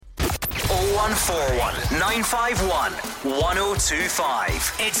0141 951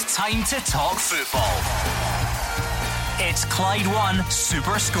 1025. It's time to talk football. It's Clyde One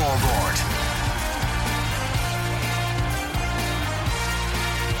Super Scoreboard.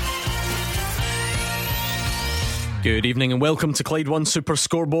 Good evening and welcome to Clyde One Super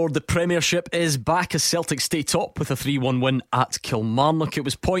Scoreboard. The Premiership is back as Celtic stay top with a 3-1 win at Kilmarnock. It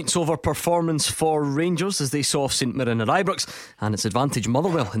was points over performance for Rangers as they saw off St Mirren at Ibrox, and its advantage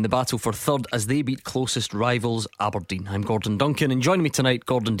Motherwell in the battle for third as they beat closest rivals Aberdeen. I'm Gordon Duncan, and joining me tonight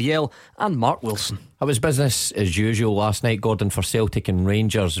Gordon Dalziel and Mark Wilson. It was business as usual last night, Gordon, for Celtic and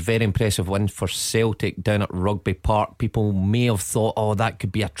Rangers. Very impressive win for Celtic down at Rugby Park. People may have thought, oh, that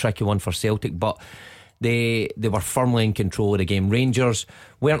could be a tricky one for Celtic, but They were firmly in control of the game. Rangers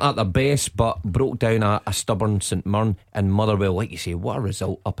weren't at their best, but broke down a stubborn St Mirren. And Motherwell, like you say, what a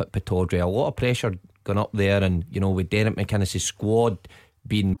result up at Pittodrie. A lot of pressure going up there, and you know, with Derek McInnes' squad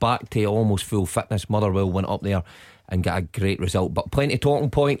being back to almost full fitness, Motherwell went up there and got a great result. But plenty of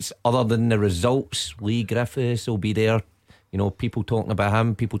talking points other than the results. Lee Griffiths will be there. You know, people talking about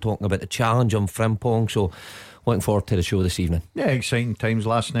him, people talking about the challenge on Frimpong. So looking forward to the show this evening. Yeah, exciting times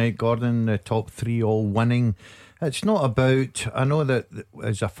last night, Gordon. The top three all winning. It's not about, I know that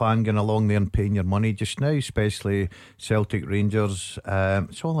as a fan going along there and paying your money just now, especially Celtic Rangers,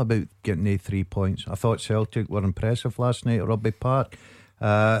 it's all about getting the 3 points. I thought Celtic were impressive last night at Rugby Park.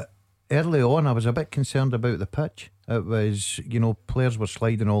 Early on I was a bit concerned about the pitch. It was, you know, players were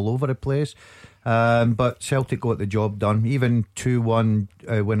sliding all over the place. But Celtic got the job done. Even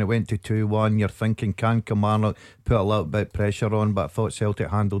 2-1, when it went to 2-1, you're thinking, can Kilmarnock put a little bit of pressure on? But I thought Celtic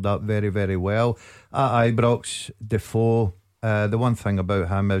handled that very, very well. At Ibrox, Defoe, the one thing about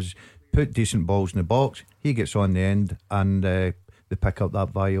him is put decent balls in the box, he gets on the end, and they pick up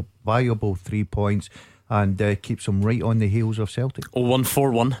that valuable 3 points and keeps them right on the heels of Celtic.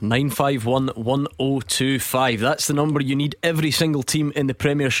 0141 951 1025. That's the number you need. Every single team in the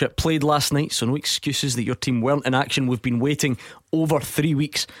Premiership played last night, so no excuses that your team weren't in action. We've been waiting over 3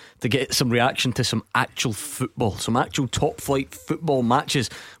 weeks to get some reaction to some actual football, some actual top flight football matches.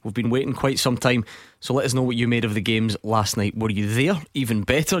 We've been waiting quite some time. So let us know what you made of the games last night. Were you there? Even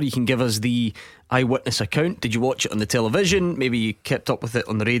better, you can give us the eyewitness account. Did you watch it on the television? Maybe you kept up with it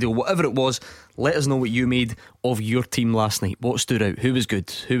on the radio. Whatever it was, let us know what you made of your team last night. What stood out? Who was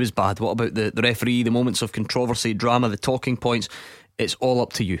good? Who was bad? What about the referee? The moments of controversy, drama, the talking points? It's all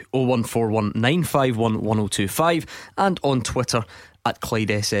up to you. 0141 951 1025 and on Twitter at Clyde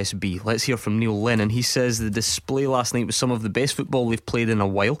SSB. Let's hear from Neil Lennon. He says the display last night was some of the best football they've played in a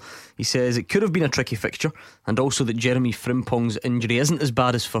while. He says it could have been a tricky fixture, and also that Jeremy Frimpong's injury isn't as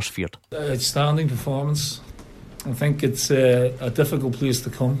bad as first feared. Outstanding performance. I think it's a difficult place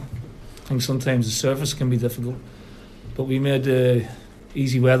to come. I think sometimes the surface can be difficult, but we made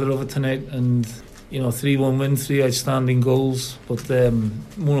easy weather of it tonight, and you know, 3-1 win, 3 outstanding goals, but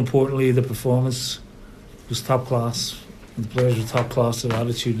more importantly the performance was top class. The players were top class, their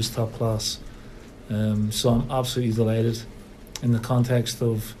attitude was top class. So I'm absolutely delighted in the context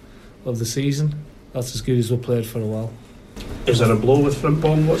of the season. That's as good as we've played for a while. Is there a blow with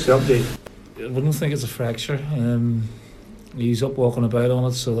Frimpong? What's the update? I wouldn't think it's a fracture. He's up walking about on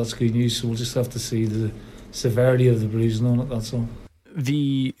it, so that's good news. So we'll just have to see the severity of the bruising on it, that's all.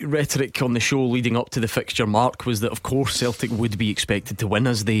 The rhetoric on the show leading up to the fixture, Mark, was that of course Celtic would be expected to win,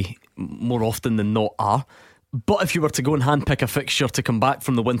 as they more often than not are. But if you were to go and handpick a fixture to come back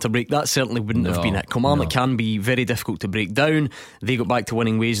from the winter break, that certainly wouldn't have been it. Kilmarnock can be very difficult to break down. They got back to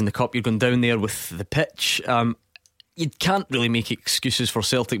winning ways in the Cup. You're going down there with the pitch. You can't really make excuses for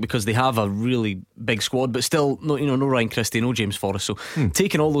Celtic because they have a really big squad, but still, no Ryan Christie, no James Forrest. So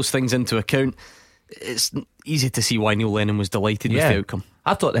taking all those things into account, it's easy to see why Neil Lennon was delighted with the outcome.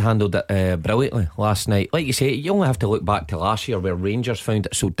 I thought they handled it brilliantly last night. Like you say, you only have to look back to last year where Rangers found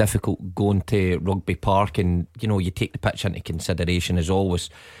it so difficult going to Rugby Park, and you know, you take the pitch into consideration as always.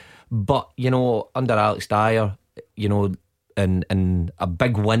 But you know, under Alex Dyer, you know, and a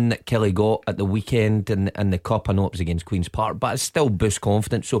big win that Kelly got at the weekend in the Cup, I know it was against Queen's Park, but it still boosts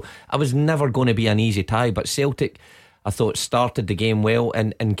confidence. So I was never going to be an easy tie, but Celtic, I thought, started the game well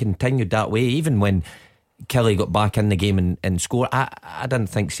and continued that way. Even when Kelly got back in the game and scored, I didn't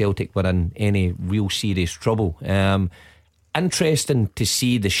think Celtic were in any real serious trouble. Interesting to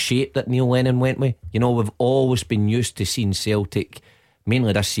see the shape that Neil Lennon went with. You know, we've always been used to seeing Celtic,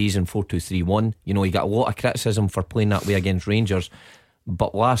 mainly this season, 4-2-3-1. You know, he got a lot of criticism for playing that way against Rangers,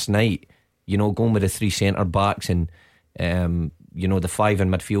 but last night, you know, going with the 3 centre backs and you know, the 5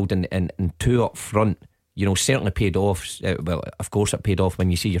 in midfield and 2 up front, you know, certainly paid off. Well, of course it paid off when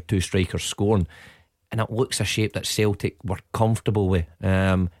you see your 2 strikers scoring, and it looks a shape that Celtic were comfortable with.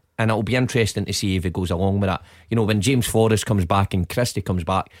 And and it'll be interesting to see if it goes along with that. You know, when James Forrest comes back and Christie comes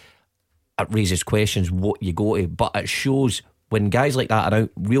back, it raises questions what you go to, but it shows when guys like that are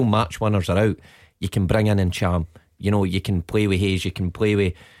out, real match winners are out, you can bring in Cham. You know, you can play with Hayes, you can play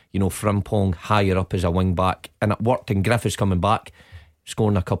with, you know, Frimpong higher up as a wing back, and it worked. And Griffiths coming back,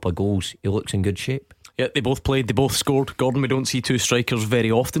 scoring a couple of goals, he looks in good shape. Yeah, they both played, they both scored. Gordon, we don't see two strikers very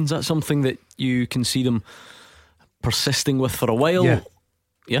often. Is that something that you can see them persisting with for a while?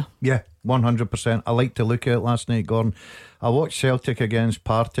 Yeah, 100%. I liked to look at it last night, Gordon. I watched Celtic against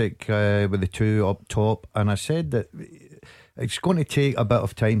Partick with the two up top, and I said that it's going to take a bit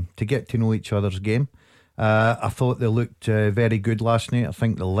of time to get to know each other's game. I thought they looked very good last night. I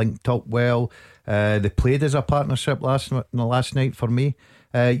think they linked up well. They played as a partnership last night for me.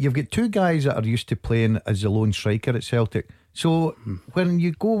 You've got two guys that are used to playing as the lone striker at Celtic. So when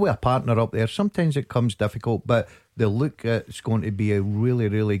you go with a partner up there, sometimes it comes difficult, but the look it's going to be a really,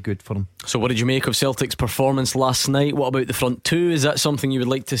 really good for them. So what did you make of Celtic's performance last night? What about the front two? Is that something you would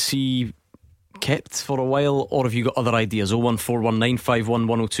like to see kept for a while, or have you got other ideas?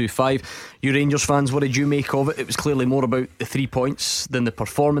 01419511025. You Rangers fans, what did you make of it? It was clearly more about the 3 points than the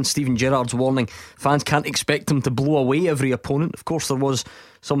performance. Stephen Gerrard's warning fans can't expect them to blow away every opponent. Of course there was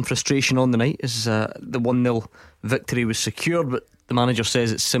some frustration on the night as the 1-0 victory was secured, but the manager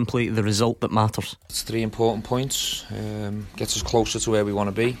says it's simply the result that matters. It's 3 important points, gets us closer to where we want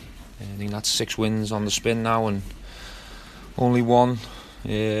to be. I think that's 6 wins on the spin now, and only one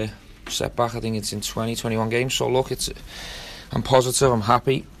setback. I think it's in 20-21 games. So look, I'm positive, I'm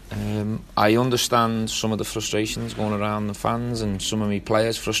happy. I understand some of the frustrations going around the fans, and some of me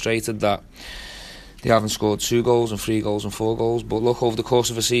players frustrated that they haven't scored 2 goals and 3 goals and 4 goals. But look, over the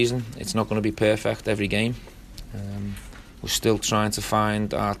course of a season, it's not going to be perfect every game. We're still trying to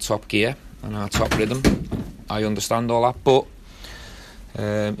find our top gear and our top rhythm. I understand all that, but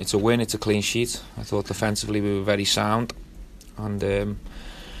it's a win, it's a clean sheet. I thought defensively we were very sound, and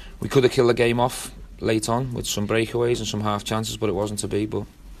we could have killed the game off late on with some breakaways and some half chances, but it wasn't to be. But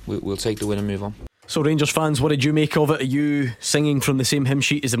we'll take the win and move on. So Rangers fans, what did you make of it? Are you singing from the same hymn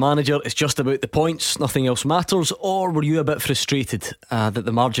sheet as the manager? It's just about the points, nothing else matters? Or were you a bit frustrated that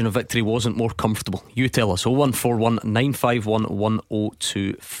the margin of victory wasn't more comfortable? You tell us.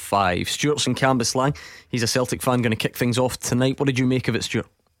 01419511025. Stuart's in Cambuslang. He's a Celtic fan, going to kick things off tonight. What did you make of it, Stuart?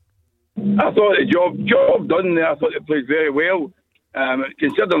 I thought the job done there. I thought they played very well.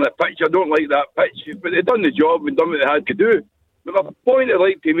 Considering the pitch, I don't like that pitch, but they done the job and done what they had to do. But the point I'd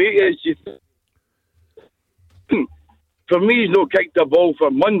like to make is for me, he's not kicked the ball for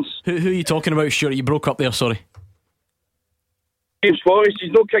months. Who are you talking about, Stuart? You broke up there, sorry. James Forrest,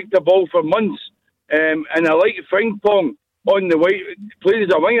 he's not kicked the ball for months. And I like Frimpong on the way, playing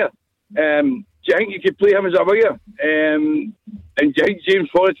as a winger. Do you think you could play him as a winger? And do you think James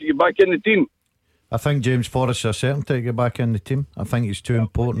Forrest to get back in the team? I think James Forrest is certain to get back in the team. I think he's too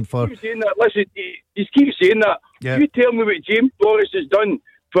important for. Keep saying that. Listen, he keeps saying that. Yeah. You tell me what James Forrest has done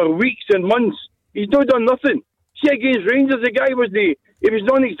for weeks and months. He's not done nothing. See, against Rangers, the guy was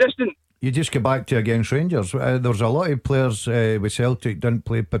non-existent. You just get back to against Rangers. There's a lot of players with Celtic didn't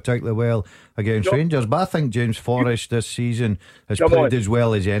play particularly well against Rangers, but I think James Forrest this season has played as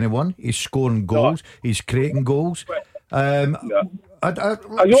well as anyone. He's scoring goals. He's creating goals. I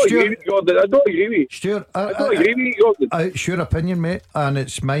don't agree with you, Gordon. I don't agree with you. Stuart, I don't agree with you, Gordon. It's your opinion, mate, and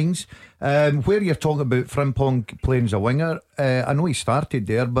it's mine. Where you're talking about Frimpong playing as a winger, I know he started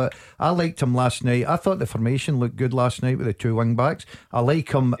there, but I liked him last night. I thought the formation looked good last night with the 2 wing backs. I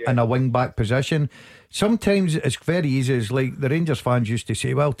like him in a wing back position. Sometimes it's very easy. It's like the Rangers fans used to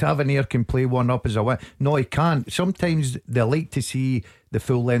say, well, Tavernier can play one up as a wing. No, he can't. Sometimes they like to see the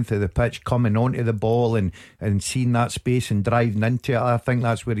full length of the pitch coming onto the ball and seeing that space and driving into it. I think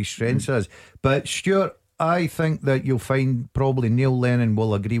that's where his strength is. But Stuart, I think that you'll find probably Neil Lennon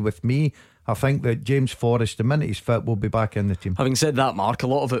will agree with me. I think that James Forrest, the minute he's fit, will be back in the team. Having said that, Mark, a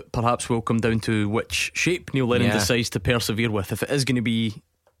lot of it perhaps will come down to which shape Neil Lennon decides to persevere with. If it is going to be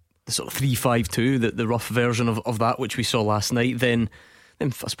the sort of 3-5-2, the rough version of that which we saw last night, then I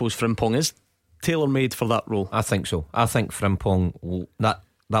suppose Frimpong is tailor-made for that role. I think so. I think Frimpong, that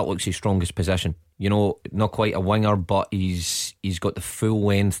looks his strongest position. You know, not quite a winger, but he's got the full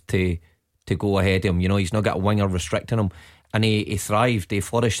length to go ahead of him. You know, he's not got a winger restricting him, and he thrived, he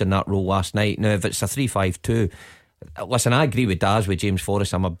flourished in that role last night. Now if it's a 3-5-2, listen, I agree with Daz with James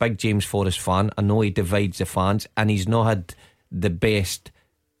Forrest. I'm a big James Forrest fan. I know he divides the fans, and he's not had the best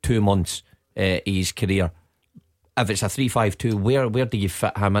 2 months of his career. If it's a 3-5-2, where do you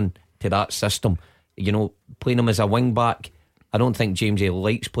fit him in to that system? You know, playing him as a wing back, I don't think Jamesy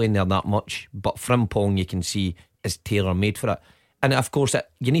likes playing there that much, but Frimpong, you can see, is tailor made for it. And of course,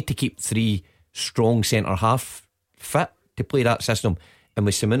 you need to keep 3 strong centre half fit to play that system. And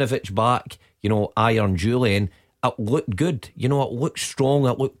with Simunovic back, Iron Julian, it looked good. It looked strong,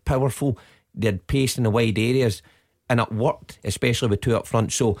 it looked powerful. They had pace in the wide areas, and it worked, especially with 2 up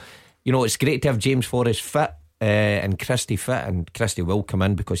front. So, it's great to have James Forrest fit and Christie fit, and Christie will come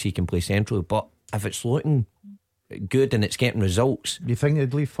in because he can play centrally. But if it's looking good and it's getting results, you think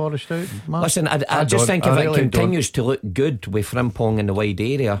they'd leave Forrest out, Mark? Listen, I just think if it continues to look good with Frimpong in the wide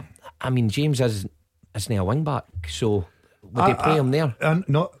area, I mean, James isn't a wing back, so would they play him there?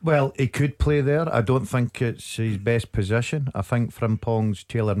 Well, he could play there. I don't think it's his best position. I think Frimpong's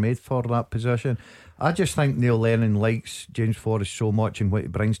tailor-made for that position. I just think Neil Lennon likes James Forrest so much and what he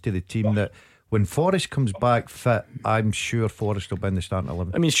brings to the team that when Forrest comes back fit, I'm sure Forrest will be in the starting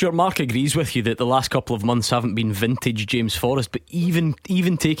 11. I mean, sure, Mark agrees with you that the last couple of months haven't been vintage James Forrest, but even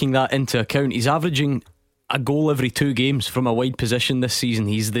taking that into account, he's averaging a goal every 2 games from a wide position this season.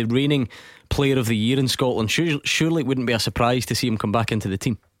 He's the reigning player of the year in Scotland. Surely it wouldn't be a surprise to see him come back into the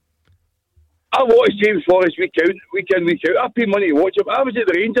team. I watch James Forrest week in, week out. I pay money to watch him. I was at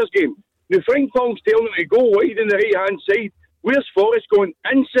the Rangers game. Now Frimpong's telling him to go wide on the right hand side. Where's Forrest going?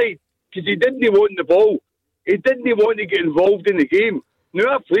 Inside, because he didn't want the ball. He didn't want to get involved in the game.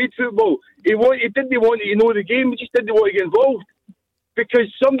 Now, I played football. He didn't want to know the game. He just didn't want to get involved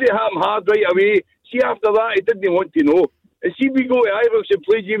because somebody hit him hard right away. See, after that, he didn't want to know. And see, we go to Ibrox and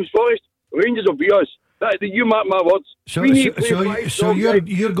play James Forrest, Rangers will be us. You mark my words. So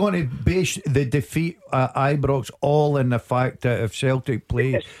you're going to base the defeat at Ibrox all in the fact that if Celtic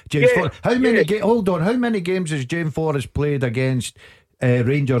play James Forrest, how many games has James Forrest played against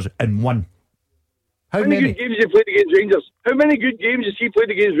Rangers and won? How many good games has he played against Rangers? How many good games has he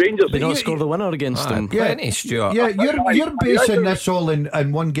played against Rangers? They not score the winner against them. Stuart. Yeah, you're basing this all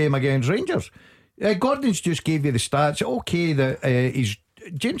in one game against Rangers. Gordon's just gave you the stats. Okay, that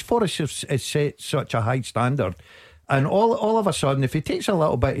James Forrest has set such a high standard, and all of a sudden, if he takes a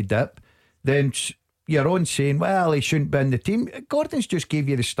little bit of dip, then you're on saying, well, he shouldn't be in the team. Gordon's just gave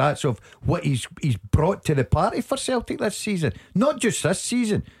you the stats of what he's brought to the party for Celtic this season. Not just this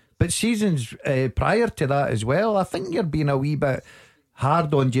season, but seasons prior to that as well. I think you're being a wee bit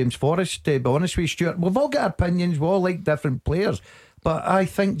hard on James Forrest, to be honest with you, Stuart. We've all got opinions, we all like different players, but I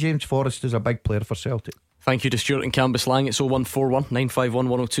think James Forrest is a big player for Celtic. Thank you to Stuart and Cambuslang. It's 0141 951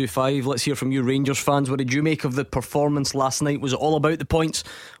 1025. Let's hear from you Rangers fans. What did you make of the performance last night? Was it all about the points,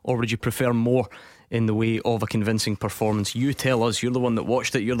 or would you prefer more in the way of a convincing performance? You tell us. You're the one that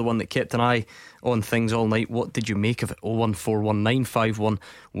watched it, you're the one that kept an eye on things all night. What did you make of it? 0141 951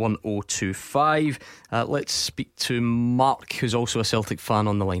 1025. Let's speak to Mark, who's also a Celtic fan,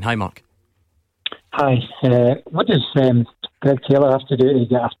 on the line. Hi Mark. Hi. What does Greg Taylor have to do to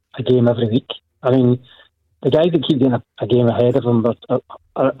get a game every week? I mean, the guys that keep getting a game ahead of him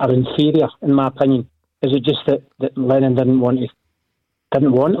are inferior, in my opinion. Is it just that Lennon didn't want him,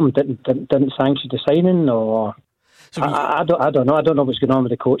 didn't sanction the signing, or I don't know. I don't know what's going on with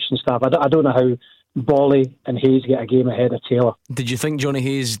the coaching staff. I don't know how Bolly and Hayes get a game ahead of Taylor. Did you think Johnny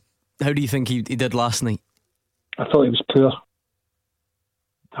Hayes? How do you think he did last night? I thought he was poor.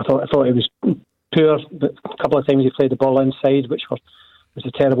 I thought he was poor. But a couple of times he played the ball inside, which was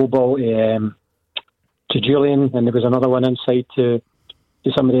a terrible ball to Julian, and there was another one inside to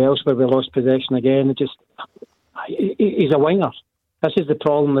somebody else where we lost possession again. He's a winger. This is the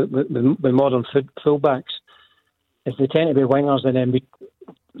problem with modern fullbacks, is they tend to be wingers, and then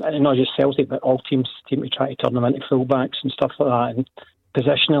not just Celtic but all teams seem to try to turn them into fullbacks and stuff like that, and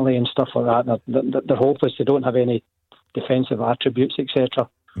positionally and stuff like that. They're hopeless. They don't have any defensive attributes, etc.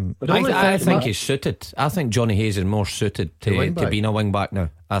 I think he's suited. I think Johnny Hayes is more suited to being a wing back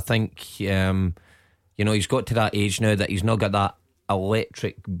now. I think he's got to that age now that he's not got that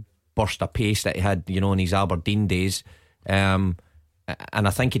electric burst of pace that he had in his Aberdeen days, and I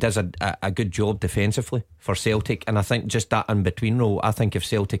think he does a good job defensively for Celtic. And I think just that in between role, I think if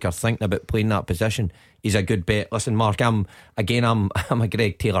Celtic are thinking about playing that position, he's a good bet. Listen Mark, I'm a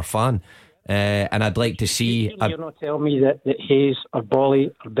Greg Taylor fan, and I'd like to see. You're not telling me that Hayes or Bolly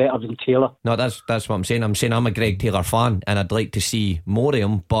are better than Taylor. No, that's what I'm saying. I'm saying I'm a Greg Taylor fan, and I'd like to see more of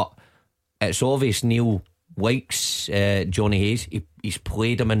him. But it's obvious Neil likes Johnny Hayes. He's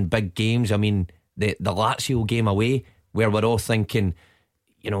played him in big games. I mean, the Lazio game away, where we're all thinking,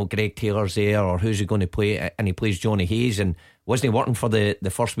 Greg Taylor's there, or who's he going to play? And he plays Johnny Hayes, and wasn't working for the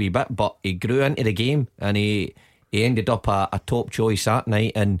first wee bit, but he grew into the game, and he ended up a top choice that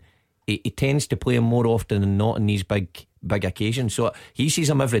night, and he tends to play him more often than not in these big occasions. So he sees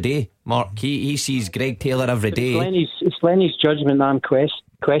him every day, Mark. He sees Greg Taylor every day. It's Lenny's judgment I'm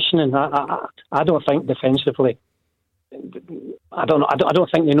questioning. I don't think defensively I don't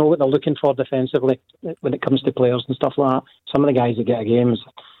think they know what they're looking for defensively when it comes to players and stuff like that. Some of the guys that get a game, as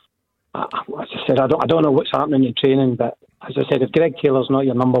I said, I don't know what's happening in training, but as I said, if Greg Taylor's not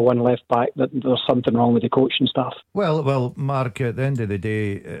your number one left back, there's something wrong with the coaching staff. Well, Mark, at the end of the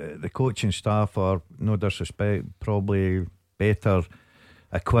day, the coaching staff are, no disrespect, probably better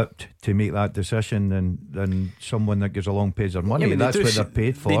equipped to make that decision than someone that goes along, pays their money. That's what they're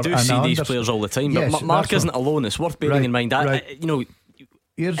paid for. They do see these players all the time. Yes, but Mark isn't alone. It's worth bearing in mind that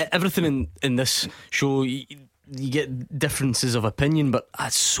everything in this show, you get differences of opinion, but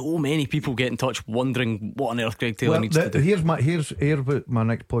so many people get in touch wondering what on earth Greg Taylor needs to do. Here's what my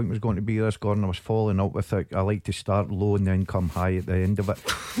next point was going to be. This, Gordon, I was following up with it. I like to start low and then come high at the end of it.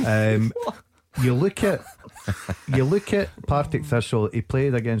 You look at Partick Thistle. He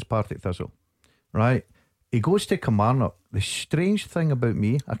played against Partick Thistle, right? He goes to Kilmarnock. The strange thing about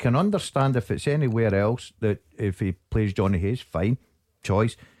me, I can understand if it's anywhere else, that if he plays Johnny Hayes, fine,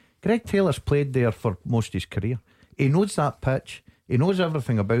 choice. Greg Taylor's played there for most of his career. He knows that pitch. He knows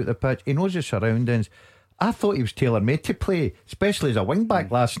everything about the pitch. He knows the surroundings. I thought he was tailor-made to play, especially as a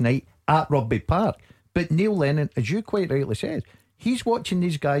wing-back last night at Rugby Park. But Neil Lennon, as you quite rightly said, he's watching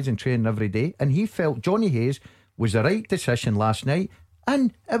these guys in training every day, and he felt Johnny Hayes was the right decision last night,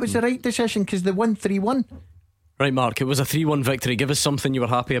 and it was the right decision because they won 3-1. Right, Mark, it was a 3-1 victory. Give us something you were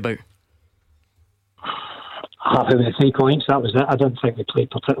happy about. Happy with the 3 points, that was it. I don't think they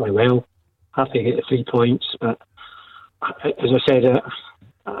played particularly well. Happy to get the 3 points, but as I said,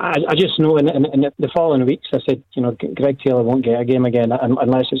 I just know in the following weeks, I said, Greg Taylor won't get a game again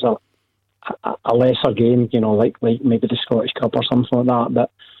unless it's a lesser game, like maybe the Scottish Cup or something like that.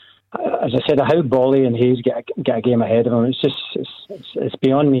 But as I said, how Bolly and Hayes get a game ahead of him, it's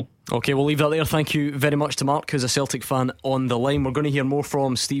beyond me. Okay, we'll leave that there. Thank you very much to Mark, who's a Celtic fan, on the line. We're going to hear more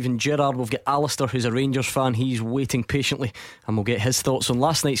from Stephen Gerrard. We've got Alistair, who's a Rangers fan. He's waiting patiently, and we'll get his thoughts on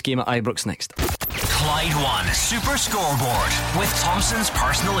last night's game at Ibrox next. Clyde One Super Scoreboard with Thompson's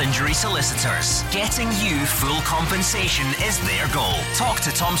personal injury solicitors. Getting you full compensation is their goal. Talk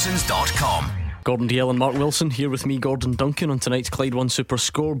to Thompsons.com. Gordon Dalziel and Mark Wilson here with me, Gordon Duncan, on tonight's Clyde One Super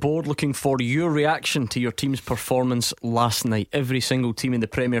Scoreboard, looking for your reaction to your team's performance last night. Every single team in the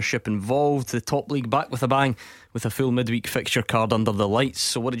Premiership involved. The top league back with a bang, with a full midweek fixture card under the lights.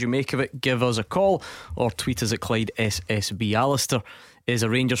 So what did you make of it? Give us a call or tweet us at Clyde SSB. Alistair is a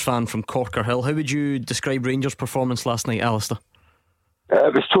Rangers fan from Corker Hill. How would you describe Rangers' performance last night, Alistair?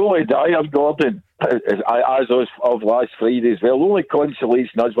 It was totally dire, Gordon, as of last Friday as well. The only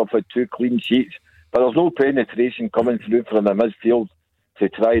consolation is we've had 2 clean sheets, but there's no penetration coming through from the midfield to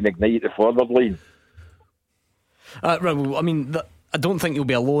try and ignite the forward line. Right, well, I mean, I don't think you'll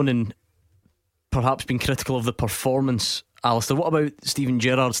be alone in perhaps being critical of the performance, Alistair. What about Stephen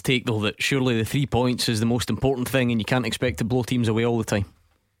Gerrard's take, though, that surely the 3 points is the most important thing and you can't expect to blow teams away all the time?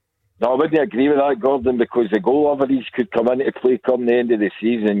 No, I wouldn't agree with that, Gordon, because the goal average could come into play come the end of the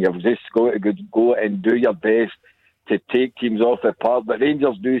season. You've just got to go and do your best to take teams off the park. But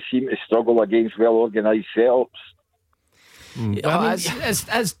Rangers do seem to struggle against well-organised setups.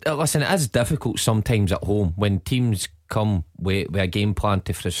 Listen, it is difficult sometimes at home when teams come with a game plan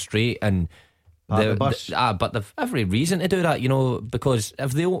to frustrate, and but they've every reason to do that, because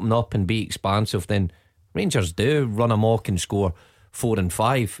if they open up and be expansive, then Rangers do run amok and score 4 and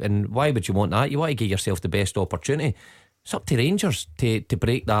 5, and why would you want that? You want to give yourself the best opportunity. It's up to Rangers to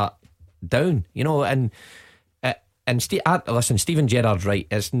break that down, and Stephen Gerrard's right.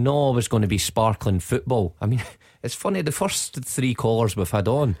 It's not always going to be sparkling football. I mean, it's funny, the first 3 callers we've had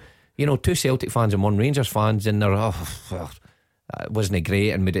on, 2 Celtic fans and 1 Rangers fans, and they're wasn't it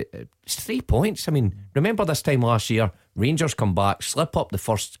great? And it's 3 points. I mean, remember this time last year, Rangers come back, slip up the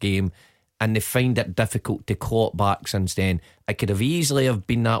first game, and they find it difficult to claw it back since then. It could have easily have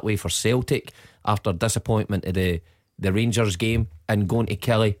been that way for Celtic after disappointment of the Rangers game and going to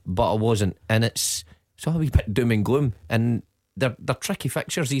Kelly, but it wasn't. And it's a wee bit doom and gloom, and they're tricky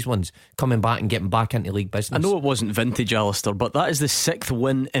fixtures, these ones, coming back and getting back into league business. I know it wasn't vintage, Alistair, but that is the 6th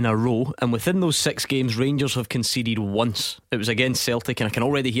win in a row, and within those 6 games Rangers have conceded once. It was against Celtic, and I can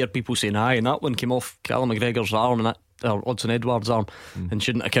already hear people saying and that one came off Callum McGregor's arm and that Odsonne Edouard's arm and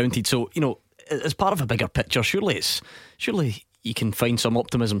shouldn't have counted. So as part of a bigger picture, surely you can find some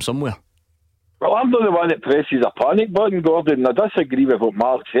optimism somewhere. Well, I'm not the one that presses a panic button, Gordon. I disagree with what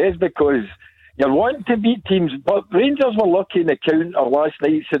Mark says, because you're wanting to beat teams, but Rangers were lucky in the counter last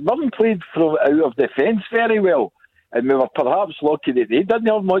night. St Mirren played from out of defence very well, and we were perhaps lucky that they didn't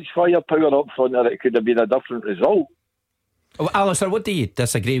have much firepower up front, or it could have been a different result. Well, Alistair, what do you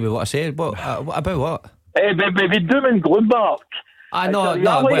disagree with what I said? What about what? With doom and gloom, Mark. I know.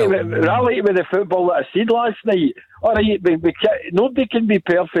 Reality with the football that I seen last night. All right, nobody can be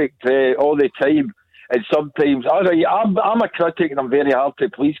perfect all the time. And sometimes, all right, I'm a critic and I'm very hard to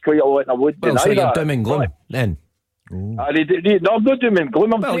please quite a lot, and I would deny so that. you're doom and gloom then? No, I'm not doom and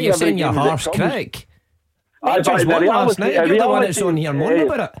gloom. Well, you're saying you're a harsh critic. Rangers won last night. You're the one that's on here moaning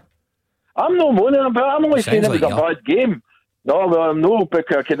about it. I'm not moaning about it. I'm only saying it was a bad game. No, well, no,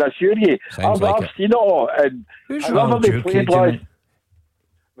 because I can assure you, I've seen it all. And whoever they played last.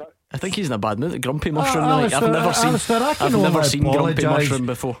 I think he's in a bad mood. Grumpy Mushroom. I've never seen Grumpy Mushroom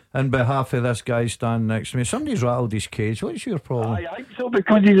before. On behalf of this guy standing next to me, somebody's rattled his cage. What's your problem? I think so,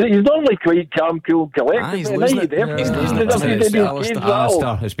 because he's normally quite calm, cool, collected. He's losing it.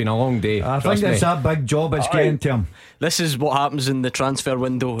 Alistair, it's been a long day. I think it's that big job it's getting to him. This is what happens in the transfer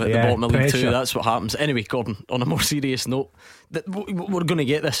window at the bottom of League 2. That's what happens. Anyway, Gordon, on a more serious note, we're going to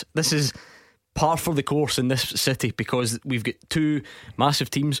get this. This is par for the course in this city, because we've got two massive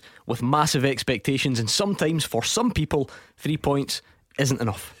teams with massive expectations, and sometimes for some people 3 points isn't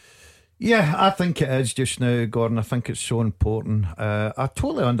enough. Yeah, I think it is just now, Gordon. I think it's so important. I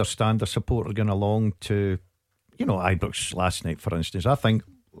totally understand the supporter going along to, Ibrox last night, for instance. I think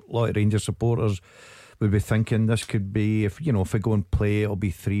a lot of Rangers supporters would be thinking this could be, if we go and play, it'll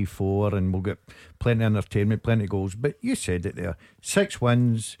be 3-4 and we'll get plenty of entertainment, plenty of goals. But you said it there, 6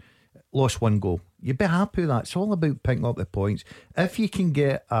 wins, lost 1 goal. You'd be happy with that. It's all about picking up the points. If you can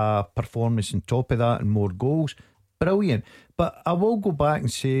get a performance on top of that and more goals, brilliant. But I will go back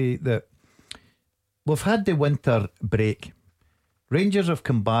and say that we've had the winter break. Rangers have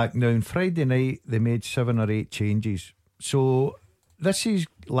come back now. On Friday night they made 7 or 8 changes. So this is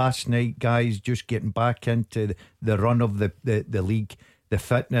last night guys just getting back into the run of the league, the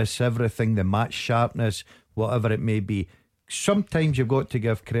fitness, everything, the match sharpness, whatever it may be. Sometimes you've got to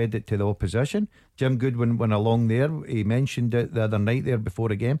give credit to the opposition. Jim Goodwin went along there. He mentioned it the other night there before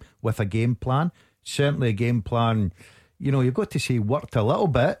a game with a game plan. Certainly a game plan, you've got to say worked a little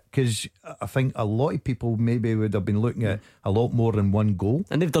bit, because I think a lot of people maybe would have been looking at a lot more than 1 goal.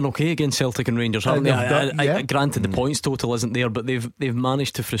 And they've done okay against Celtic and Rangers, haven't they? Granted the points total isn't there, but they've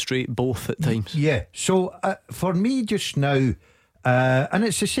managed to frustrate both at times. Yeah, so for me just now, and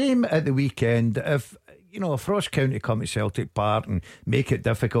it's the same at the weekend, if Ross County come to Celtic Park and make it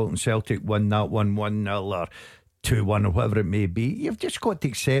difficult and Celtic win that 1-1-0 or 2-1 or whatever it may be, you've just got to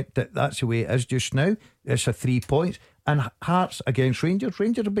accept that that's the way it is just now. It's a 3 points. And Hearts against Rangers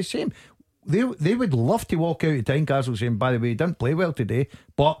will be the same. They would love to walk out of Tynecastle saying, by the way, didn't play well today,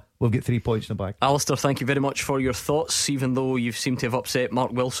 but we'll get 3 points in the bag. Alistair, thank you very much for your thoughts, even though you seem to have upset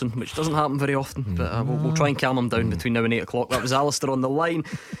Mark Wilson, which doesn't happen very often, but we'll try and calm him down between now and 8 o'clock. That was Alistair on the line.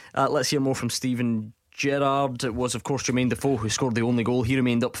 Let's hear more from Stephen Gerrard. It was of course Jermaine Defoe who scored the only goal. He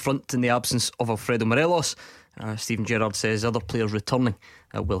remained up front in the absence of Alfredo Morelos. Stephen Gerrard says other players returning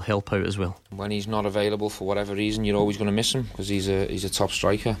will help out as well. When he's not available for whatever reason, you're always going to miss him, because he's a top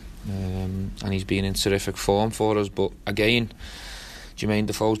striker, and he's been in terrific form for us. But again, Jermaine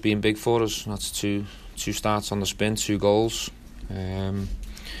Defoe's been big for us. That's two starts on the spin, 2 goals, so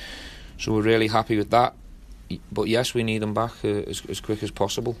we're really happy with that. But yes, we need him back as quick as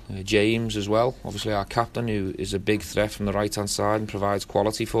possible. James as well, obviously our captain, who is a big threat from the right hand side and provides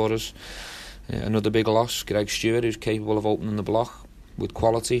quality for us. Another big loss. Greg Stewart, who's capable of opening the block with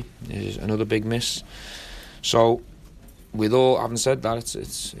quality, is another big miss. So with all having said that,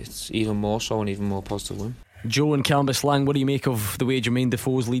 it's even more so, an even more positive win. Joe and Cambuslang, what do you make of the way Jermaine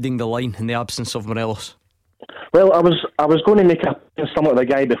Defoe's leading the line in the absence of Morelos? Well, I was going to make a similar to the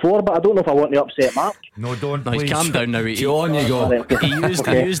guy before, but I don't know if I want to upset Mark. No, don't. No, he's calmed down now. John, you go. He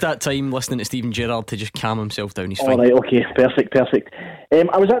used that time listening to Stephen Gerrard to just calm himself down. He's fine. Alright, okay, perfect.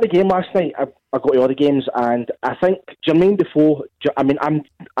 I was at the game last night. I got to all the games, and I think Jermaine Defoe,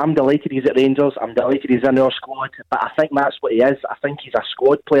 I'm delighted he's at Rangers. I'm delighted he's in our squad, but I think that's what he is. I think he's a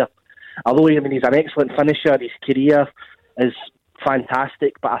squad player. Although he's an excellent finisher, his career is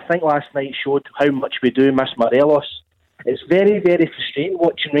fantastic, but I think last night showed how much we do miss Morelos. It's very, very frustrating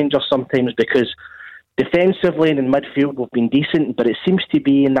watching Rangers sometimes, because defensively and in midfield we've been decent, but it seems to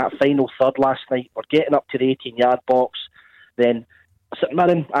be in that final third last night, we're getting up to the 18-yard box, then St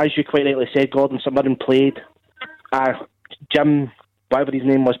Mirren, as you quite rightly said, Gordon, St Mirren played Jim, whatever his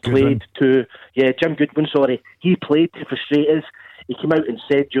name was, played Goodwin. Jim Goodwin, he played to frustrate us. He came out and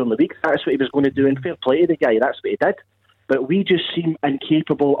said during the week that's what he was going to do, and fair play to the guy, that's what he did. But we just seem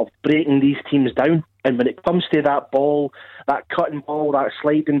incapable of breaking these teams down. And when it comes to that ball, that cutting ball, that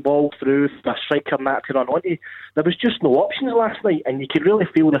sliding ball through the striker and that to run onto, there was just no options last night. And you could really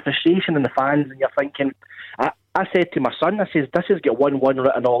feel the frustration in the fans. And you're thinking, I said to my son, I says, this has got 1-1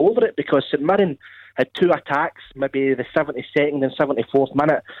 written all over it, because St Mirren had 2 attacks, maybe the 72nd and 74th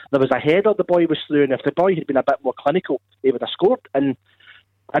minute. There was a header the boy was through, and if the boy had been a bit more clinical, he would have scored. And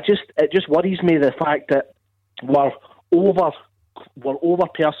it just worries me, the fact that we're over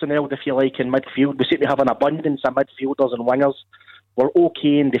personnel, if you like, in midfield. We seem to have an abundance of midfielders and wingers. We're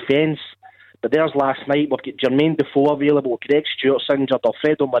okay in defence. But there's last night, we've got Jermaine Defoe available, Greg Stewart's injured,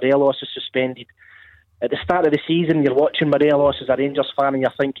 Alfredo Morelos is suspended. At the start of the season, you're watching Morelos as a Rangers fan and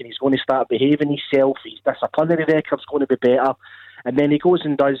you're thinking he's going to start behaving himself, his disciplinary record's going to be better. And then he goes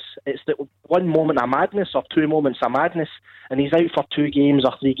and does, it's the one moment of madness or 2 moments of madness, and he's out for 2 games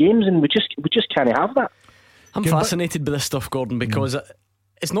or 3 games, and we just can't have that. I'm fascinated by this stuff, Gordon, because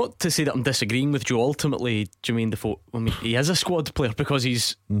it's not to say that I'm disagreeing with Joe. Ultimately, Jermaine Defoe, I mean, he is a squad player because he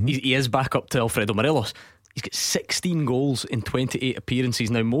is back up to Alfredo Morelos. He's got 16 goals in 28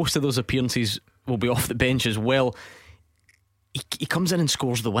 appearances. Now, most of those appearances will be off the bench as well. He comes in and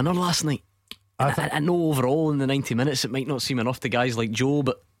scores the winner last night. I know overall in the 90 minutes it might not seem enough to guys like Joe,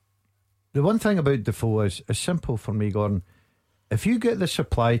 but the one thing about Defoe is simple for me, Gordon. If you get the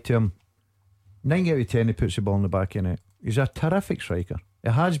supply to him, 9 out of 10 he puts the ball in the back of the net. He's a terrific striker.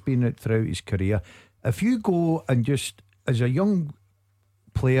 It has been it throughout his career. If you go and just, as a young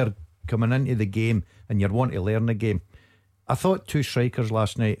player coming into the game and you're wanting to learn the game, I thought 2 strikers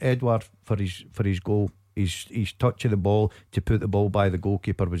last night. Edouard for his goal, his touch of the ball to put the ball by the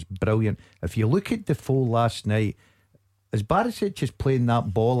goalkeeper was brilliant. If you look at Defoe last night, as Barisic is playing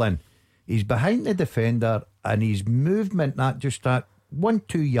that ball in, he's behind the defender and his movement, not just that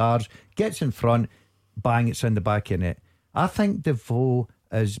 1-2 yards, gets in front, bang, it's in the back of the net. I think Defoe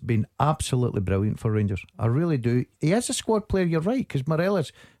has been absolutely brilliant for Rangers. I really do. He is a squad player, you're right, because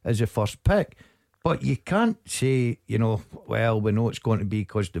Morelos is the first pick. But you can't say, well, we know it's going to be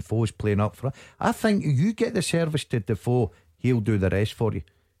because Defoe's playing up for it. I think you get the service to Defoe, he'll do the rest for you.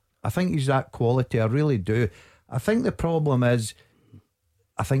 I think he's that quality, I really do. I think the problem is,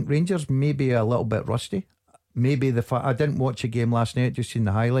 I think Rangers may be a little bit rusty. Maybe the fact I didn't watch a game last night, just seen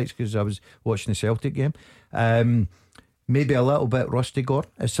the highlights because I was watching the Celtic game. Maybe a little bit rusty,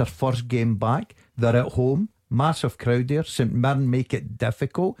 Gordon. It's their first game back. They're at home, massive crowd there. St Mirren make it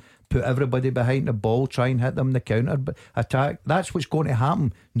difficult, put everybody behind the ball, try and hit them in the counter attack. That's what's going to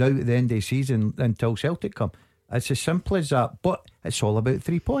happen now at the end of the season until Celtic come. It's as simple as that, but it's all about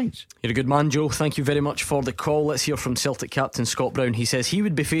 3 points. You're a good man, Joe. Thank you very much for the call. Let's hear from Celtic captain Scott Brown. He says he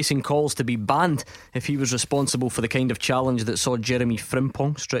would be facing calls to be banned if he was responsible for the kind of challenge that saw Jeremy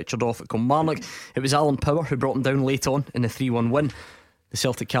Frimpong stretchered off at Kilmarnock. It was Alan Power who brought him down late on in the 3-1 win. The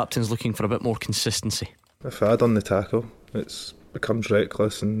Celtic captain's looking for a bit more consistency. If I had done the tackle, it becomes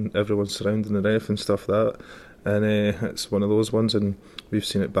reckless and everyone's surrounding the ref and stuff like that. And it's one of those ones, and we've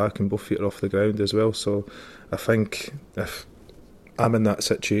seen it back and both feet are off the ground as well. So I think if I'm in that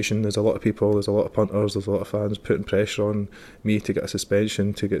situation, there's a lot of people, there's a lot of punters, there's a lot of fans putting pressure on me to get a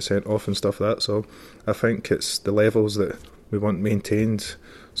suspension, to get sent off and stuff like that. So I think it's the levels that we want maintained,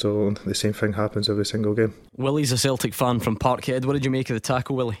 so the same thing happens every single game. Willie's a Celtic fan from Parkhead. What did you make of the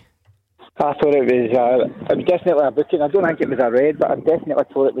tackle, Willie? I thought it was definitely a booking. I don't think it was a red, but I definitely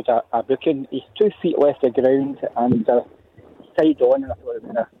thought it was a booking. He's 2 feet left the ground and tied on, and I thought it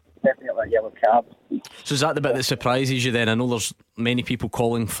was definitely a yellow card. So is that the bit that surprises you then? I know there's many people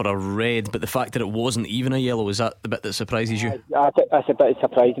calling for a red, but the fact that it wasn't even a yellow, is that the bit that surprises you? That's a bit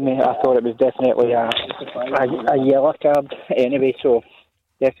surprising me. I thought it was definitely a yellow card anyway, so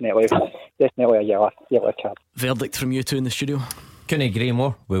definitely a yellow card. Verdict from you two in the studio? Couldn't agree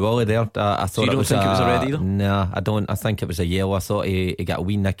more with Willie there. I thought so you don't think it was a red either? Nah, I don't. I think it was a yellow. I thought he got a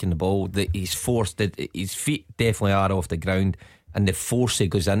wee nick in the ball. He's forced it. His feet definitely are off the ground, and the force he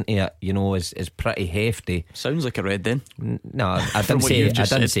goes into it, is pretty hefty. Sounds like a red then. No, I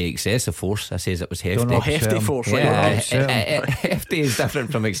didn't say excessive force. I says it was hefty. Hefty force. Hefty is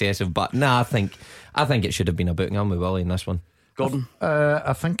different from excessive. But no, I think it should have been a booking. I'm with Willie in this one. Gordon,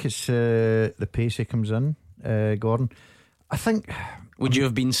 I think it's the pace he comes in. Gordon, I think. Would you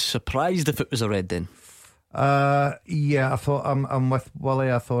have been surprised if it was a red then? Yeah, I thought I'm with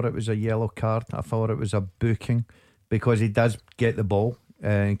Willie. I thought it was a yellow card. I thought it was a booking because he does get the ball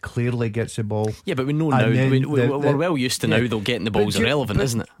and clearly gets the ball. Yeah, but we know now. We're well used to now. Though getting the ball's irrelevant,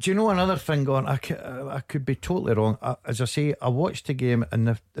 isn't it? Do you know another thing, Gordon? I could be totally wrong. As I say, I watched the game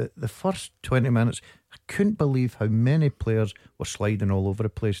and the first 20 minutes. I couldn't believe how many players were sliding all over the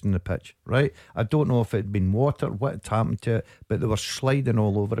place in the pitch, right? I don't know if it had been water, what had happened to it, but they were sliding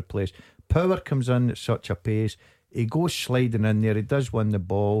all over the place. Power comes in at such a pace. He goes sliding in there. He does win the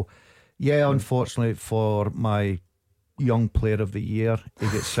ball. Yeah, unfortunately for my young player of the year, he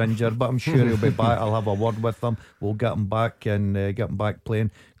gets injured, but I'm sure he'll be back. I'll have a word with him. We'll get him back and get him back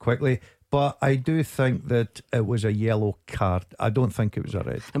playing quickly. but I do think that it was a yellow card. I don't think it was a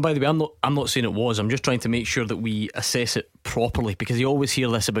red. And by the way, I'm not saying it was. I'm just trying to make sure that we assess it properly, because you always hear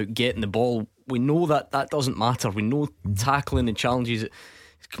this about getting the ball. We know that doesn't matter. We know tackling and challenges, it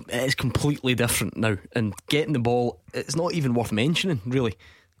is completely different now. And getting the ball, it's not even worth mentioning, really.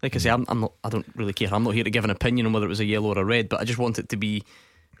 Like I say, I don't really care. I'm not here to give an opinion on whether it was a yellow or a red, but I just want it to be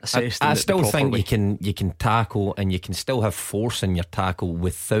assessed. I still think you can tackle, and you can still have force in your tackle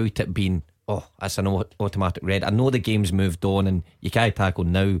without it being, oh, that's an automatic red. I know the game's moved on, and you can't tackle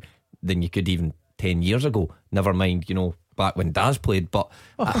now than you could even 10 years ago. Never mind, back when Daz played. But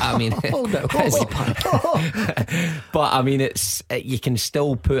I mean, but I mean, it's you can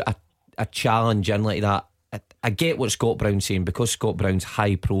still put a challenge in like that. I get what Scott Brown's saying, because Scott Brown's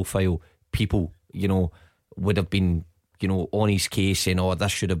high profile, people would have been on his case saying, oh,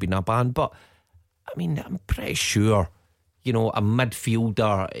 this should have been a ban. But I mean, I'm pretty sure a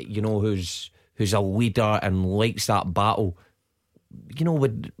midfielder who's a leader and likes that battle,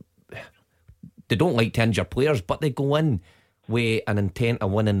 they don't like to injure players, but they go in with an intent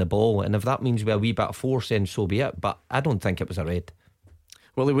of winning the ball, and if that means with a wee bit of force, then so be it. But I don't think it was a red.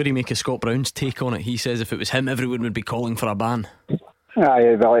 Willie, what do you make of Scott Brown's take on it? He says if it was him, everyone would be calling for a ban.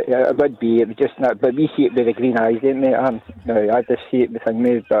 Aye, well, it would be. It was just not, but we see it with the green eyes, didn't we? I just see it with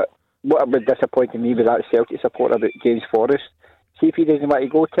me. But what would disappoint me with that Celtic supporter about James Forrest? See, if he doesn't want to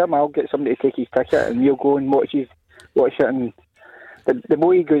go to him, I'll get somebody to take his ticket, and we'll go and watch it. And the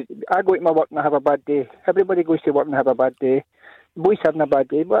more he goes, I go to my work and I have a bad day. Everybody goes to work and have a bad day. The boy's having a bad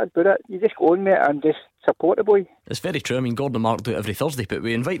day, but about it, you just go on, mate, and just support the boy. It's very true. I mean, Gordon and Mark do it every Thursday, but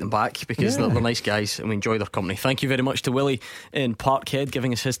we invite them back because they're nice guys and we enjoy their company. Thank you very much to Willie in Parkhead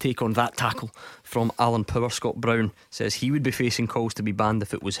giving us his take on that tackle from Alan Power. Scott Brown says he would be facing calls to be banned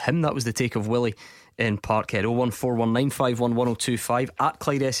if it was him. That was the take of Willie in Parkhead. 01419511025 at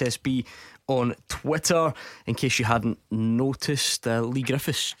Clyde SSB on Twitter. In case you hadn't noticed, Lee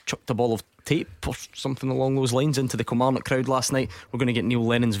Griffiths chucked a ball of tape or something along those lines into the Kilmarnock crowd last night. We're going to get Neil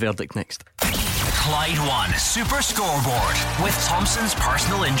Lennon's verdict next. Clyde One Super Scoreboard with Thompson's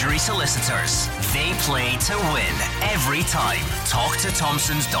personal injury solicitors. They play to win every time. Talk to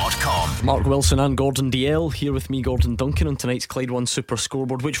Thompsons.com. Mark Wilson and Gordon DL here with me, Gordon Duncan, on tonight's Clyde One Super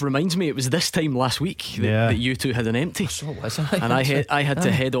Scoreboard, which reminds me it was this time last week that you two had an empty. So was I? And I had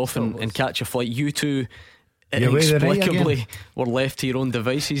to head off and catch a flight. You two inexplicably were left to your own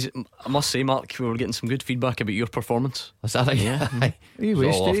devices. I must say, Mark, we were getting some good feedback about your performance. Was that right? Yeah. He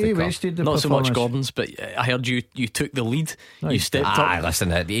wasted the not performance. so much Gordon's, but I heard you took the lead. You stepped up.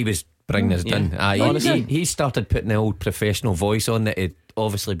 Listen, he was bringing us down. He started putting the old professional voice on that he'd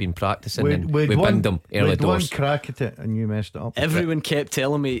obviously been practicing, and we binned him early doors. One crack at it and you messed it up. Everyone kept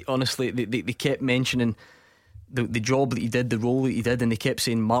telling me, honestly, they kept mentioning the job that he did, the role that he did, and they kept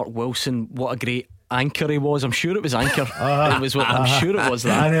saying, Mark Wilson, what a great anchor he was. I'm sure it was anchor. I'm sure it was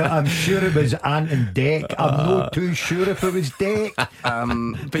that. I'm sure it was Ant and Deck. I'm not too sure if it was Deck.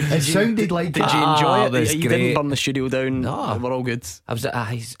 But it sounded like. Did you enjoy it? You didn't burn the studio down. No, we're all good. I was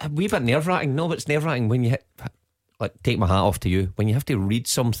a wee bit nerve-wracking. No, but it's nerve-wracking when you take my hat off to you when you have to read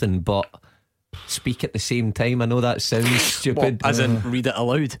something but speak at the same time. I know that sounds stupid. As in read it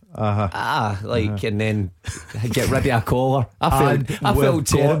aloud. And then get rid of a caller. I felt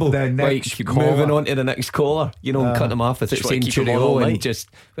terrible. Moving on to the next caller, cut them off with saying cheerio and just,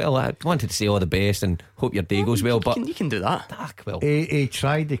 I wanted to say all the best and hope your day goes well. But you can do that. He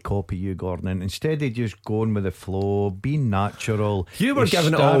tried to copy you, Gordon, and instead of just going with the flow, being natural, you were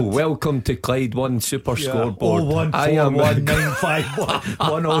giving it all. Welcome to Clyde One Super Scoreboard.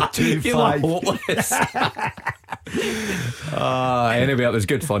 01419511025. Anyway, it was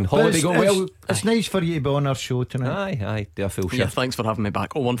good fun. Holiday going well. It's nice for you to be on our show tonight. Aye, do a full shift. Yeah, thanks for having me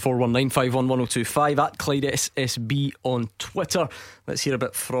back. 01419511025 at Clyde SSB on Twitter. Let's hear a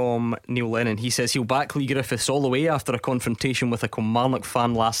bit from Neil Lennon. He says he'll back Lee Griffiths all the way after a confrontation with a Kilmarnock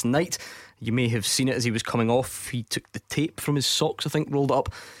fan last night. You may have seen it as he was coming off. He took the tape from his socks, I think, rolled it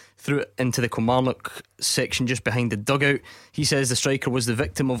up, threw it into the Kilmarnock section just behind the dugout. He says the striker was the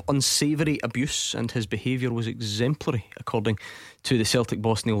victim of unsavoury abuse and his behaviour was exemplary, according to the Celtic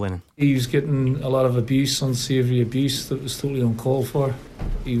boss Neil Lennon. He was getting a lot of abuse, unsavoury abuse that was totally uncalled for.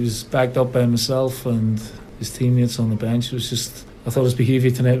 He was backed up by himself and his teammates on the bench. It was just, I thought his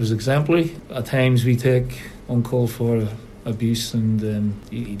behaviour tonight was exemplary. At times we take uncalled for abuse and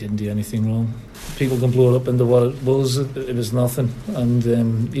he didn't do anything wrong. People can blow it up into what it was. It was nothing,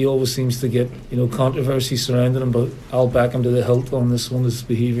 and he always seems to get controversy surrounding him, but I'll back him to the hilt on this one. His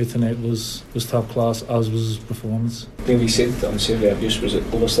behaviour tonight was top class, as was his performance. I think he said that unsavoury abuse, was it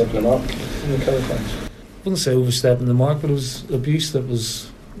overstepping the mark in the kind of things? I wouldn't say overstepping the mark, but it was abuse that was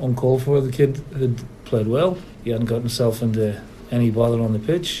uncalled for. The kid had played well. He hadn't got himself into any bother on the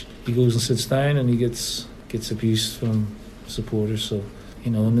pitch. He goes and sits down and he gets abuse from supporters. So,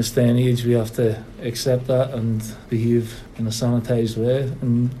 in this day and age, we have to accept that and behave in a sanitised way,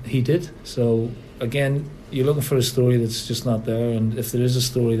 and he did. So again, you're looking for a story that's just not there, and if there is a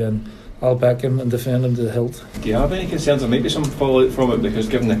story, then I'll back him and defend him to the hilt. Do you have any concerns there might be some fallout from it, because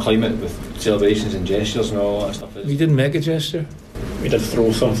given the climate with celebrations and gestures and all that stuff? He didn't make a gesture. He did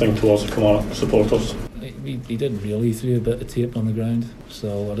throw something towards the Kilmarnock supporters. He didn't really. He threw a bit of tape on the ground,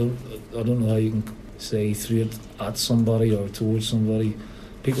 so I don't know how you can say he threw it at somebody or towards somebody.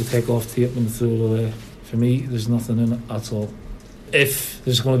 People take off tape and throw it away. For me, there's nothing in it at all. If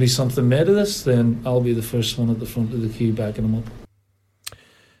there's going to be something made of this, then I'll be the first one at the front of the queue backing him up.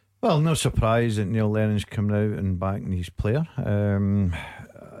 Well, no surprise that Neil Lennon's coming out and backing his player.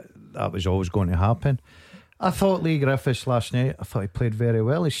 That was always going to happen. I thought Leigh Griffiths last night, I thought he played very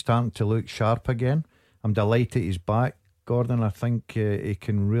well. He's starting to look sharp again. I'm delighted he's back, Gordon. I think he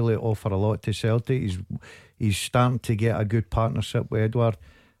can really offer a lot to Celtic. He's starting to get a good partnership with Edouard.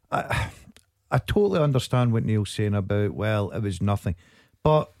 I totally understand what Neil's saying about, well, it was nothing.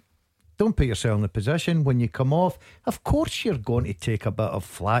 But don't put yourself in the position when you come off. Of course you're going to take a bit of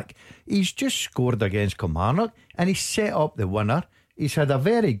flack. He's just scored against Kilmarnock and he's set up the winner. He's had a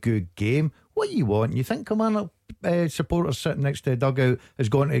very good game. What do you want? You think Kilmarnock supporters sitting next to the dugout is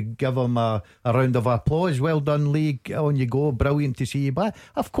going to give him a round of applause? Well done, Leigh, on you go, brilliant to see you back.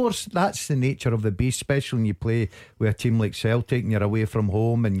 Of course, that's the nature of the beast, especially when you play with a team like Celtic and you're away from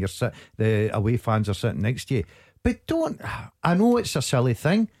home and the away fans are sitting next to you. But I know it's a silly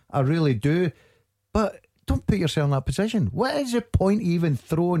thing, I really do, but don't put yourself in that position. What is the point even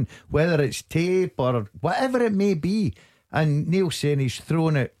throwing, whether it's tape or whatever it may be? And Neil saying he's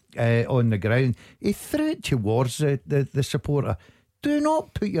throwing it on the ground. He threw it towards the supporter. Do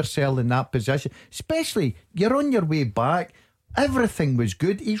not put yourself in that position, especially you're on your way back. Everything was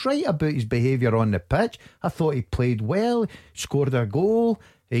good. He's right about his behaviour on the pitch. I thought he played well, scored a goal.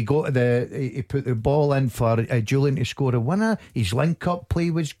 He put the ball in for Julian to score a winner. His link-up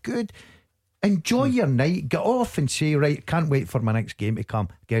play was good. Enjoy your night, get off and say, right, can't wait for my next game to come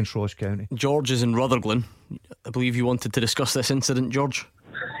against Ross County. George is in Rutherglen. I believe you wanted to discuss this incident, George.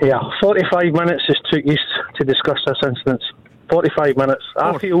 Yeah, 45 minutes it took you to discuss this incident. 45 minutes.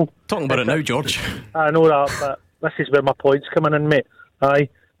 I feel talking about it now, George. I know that, but this is where my point's coming in, mate. Aye,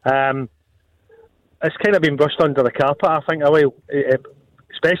 it's kind of been brushed under the carpet, I think, a while,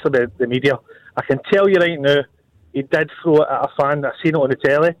 especially the media. I can tell you right now, he did throw it at a fan. I've seen it on the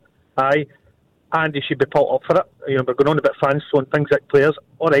telly. Aye. And he should be put up for it. We're going on about fans throwing things at players.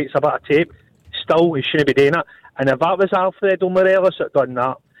 Alright, it's a bit of tape. Still, he shouldn't be doing it. And if that was Alfredo Morelos that done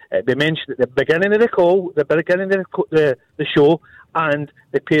that, it'd be mentioned at the beginning of the call, the beginning of the show, and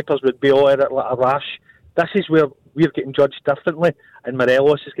the papers would be all at it like a rash. This is where we're getting judged differently, and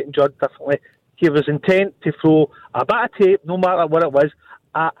Morelos is getting judged differently. He was intent to throw a bit of tape, no matter what it was,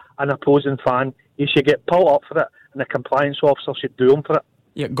 at an opposing fan. He should get pulled up for it, and the compliance officer should do him for it.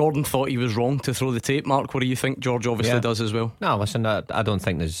 Yeah, Gordon thought he was wrong to throw the tape. Mark, what do you think? George obviously does as well. No, listen, I don't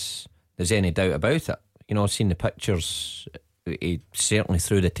think there's any doubt about it. I've seen the pictures. He certainly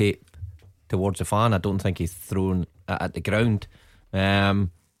threw the tape towards the fan. I don't think he's thrown it at the ground. And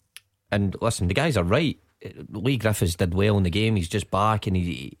listen, the guys are right. Leigh Griffiths did well in the game. He's just back and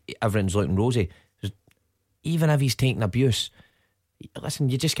everything's looking rosy. Even if he's taking abuse, listen,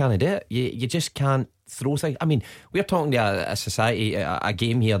 you just can't do it. You just can't throw things. I mean, we're talking to a society, a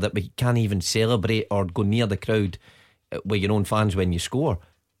game here that we can't even celebrate or go near the crowd with your own fans when you score.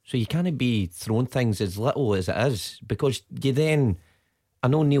 So you can't be throwing things as little as it is, because you then, I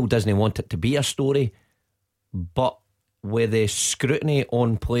know Neil doesn't want it to be a story, but with the scrutiny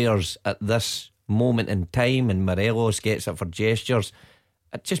on players at this moment in time, and Morelos gets it for gestures,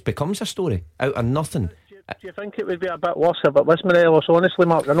 it just becomes a story out of nothing. Do you think it would be a bit worse if it was Morelos? Honestly,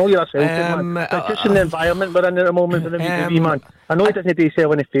 Mark, I know you're a Celtic man, but just in the environment we're in at the moment with the man, I know he doesn't do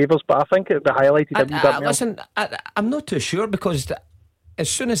yourself any favours, but I think it would be highlighted a wee bit more. Listen, I'm not too sure, because as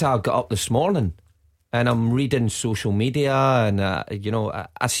soon as I got up this morning and I'm reading social media and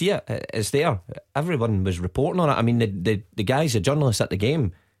I see it, it's there. Everyone was reporting on it. I mean, the guys, the journalists at the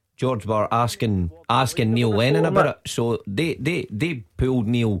game, George, were asking Neil Lennon about it, so they pulled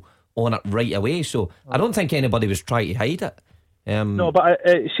Neil on it right away. So I don't think anybody was trying to hide it. No, but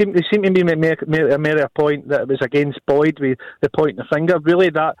it seemed to me make a point that it was against Boyd with the point in the finger. Really,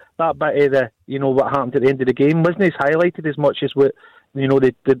 that bit of what happened at the end of the game wasn't as highlighted as much as what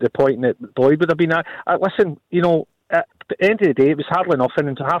the point that Boyd would have been at. Listen, at the end of the day, it was hardly nothing,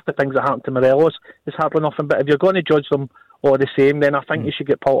 and to half the things that happened to Morelos, it's hardly nothing. But if you're going to judge them all the same, then I think you should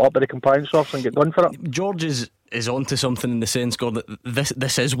get pulled up by the compliance officer and get done for it. George is onto something in the sense, Gordon, that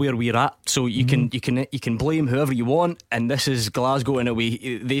this is where we're at. So you can blame whoever you want, and this is Glasgow in a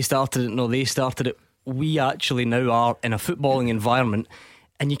way. They started it. No, they started it. We actually now are in a footballing environment,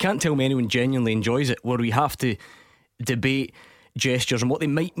 and you can't tell me anyone genuinely enjoys it, where we have to debate gestures and what they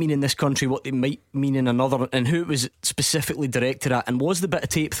might mean in this country, what they might mean in another, and who it was specifically directed at, and was the bit of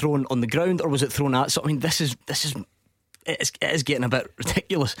tape thrown on the ground or was it thrown at? So I mean, this is it is getting a bit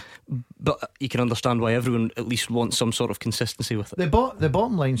ridiculous, but you can understand why everyone at least wants some sort of consistency with it. The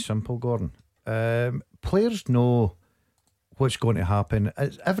bottom line's simple, Gordon. Players know what's going to happen.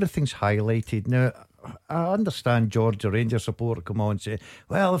 Everything's highlighted. Now, I understand George, the Rangers supporter, come on and say,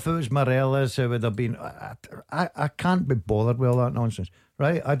 well, if it was Morelos, it would have been. I can't be bothered with all that nonsense,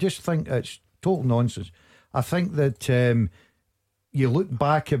 right? I just think it's total nonsense. I think that you look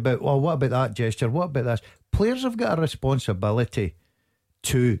back about, well, what about that gesture? What about this? Players have got a responsibility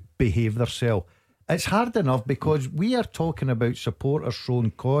to behave themselves. It's hard enough because we are talking about supporters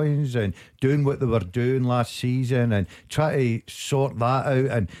throwing coins and doing what they were doing last season and try to sort that out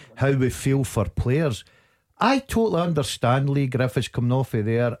and how we feel for players. I totally understand Lee Griffiths coming off of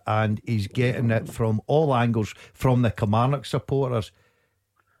there and he's getting it from all angles from the Kilmarnock supporters.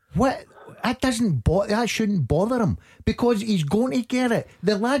 What? That shouldn't bother him because he's going to get it.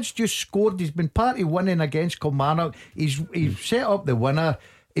 The lad's just scored. He's been part of winning against Kilmarnock. He's set up the winner.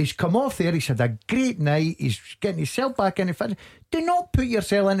 He's come off there. He's had a great night. He's getting himself back in the finish. Do not put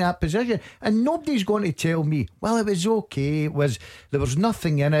yourself in that position. And nobody's going to tell me, well, it was okay. There was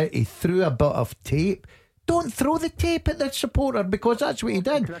nothing in it. He threw a bit of tape. Don't throw the tape at that supporter because that's what he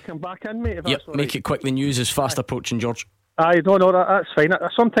did. Can I come back in, mate? Yep, make it quick. The news is fast approaching, George. No, that's fine.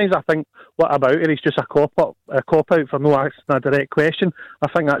 Sometimes I think, what about it? It's just a cop out for no asking a direct question. I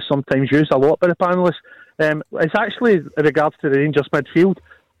think that's sometimes used a lot by the panellists. It's actually in regards to the Rangers midfield.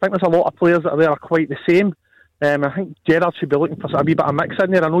 I think there's a lot of players that are there are quite the same. I think Gerrard should be looking for a wee bit of mix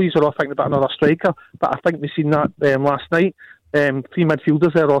in there. I know he's all thinking about another striker, but I think we've seen that last night. Three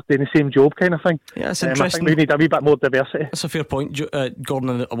midfielders there all doing the same job kind of thing. Yeah, it's interesting. I think we need a wee bit more diversity. That's a fair point, Gordon,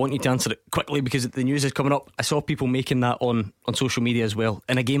 and I want you to answer it quickly because the news is coming up. I saw people making that on social media as well.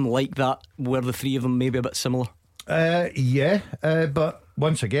 In a game like that, were the three of them maybe a bit similar? But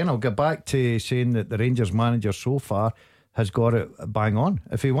once again, I'll get back to saying that the Rangers manager so far has got it bang on.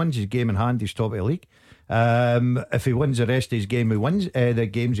 If he wins his game in hand, he's top of the league. If he wins the rest of his game, he wins the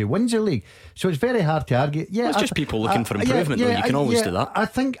games, he wins the league. So it's very hard to argue. Yeah, it's just people looking for improvement. Though. You can always do that. I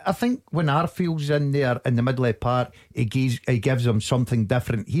think when Arfield's in there in the middle of the park, he gives them something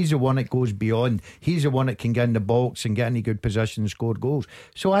different. He's the one that goes beyond. He's the one that can get in the box and get in a good position and score goals.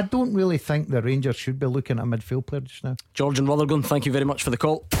 So I don't really think the Rangers should be looking at a midfield player just now. George and Rutherglen, thank you very much for the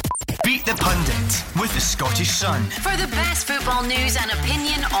call. Beat the Pundit with the Scottish Sun. For the best football news and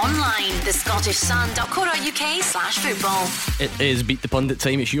opinion online, thescottishsun.co.uk/football. It is Beat the Pundit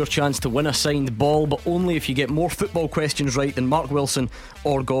time. It's your chance to win a signed ball, but only if you get more football questions right than Mark Wilson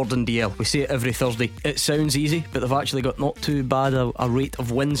or Gordon DL. We say it every Thursday. It sounds easy, but they've actually got not too bad a rate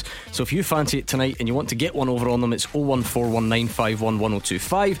of wins. So if you fancy it tonight and you want to get one over on them, it's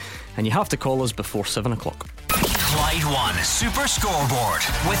 01419511025, and you have to call us before 7 o'clock. Clyde One Super Scoreboard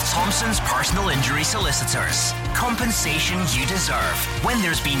with Thompson's personal injury solicitors. Compensation you deserve. When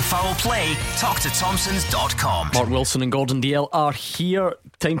there's been foul play, talk to Thompsons.com. Mark Wilson and Gordon DL are here.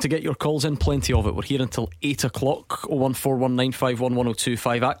 Time to get your calls in, plenty of it. We're here until 8 o'clock.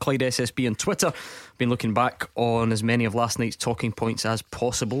 01419511025 at Clyde SSB on Twitter. Been looking back on as many of last night's talking points as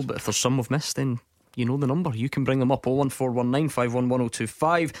possible, but if there's some we've missed, then you know the number. You can bring them up.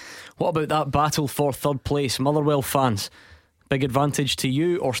 01419511025. What about that battle for third place? Motherwell fans, big advantage to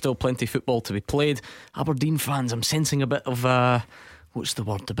you or still plenty of football to be played? Aberdeen fans, I'm sensing a bit of what's the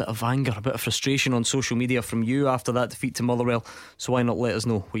word? A bit of anger, a bit of frustration on social media from you after that defeat to Motherwell. So why not let us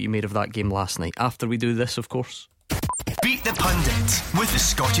know what you made of that game last night? After we do this, of course. Beat the Pundit with the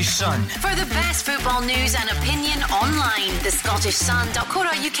Scottish Sun. For the best football news and opinion online,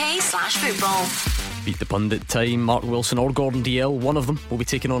 thescottishsun.co.uk/football. Beat the Pundit time. Mark Wilson or Gordon DL, one of them will be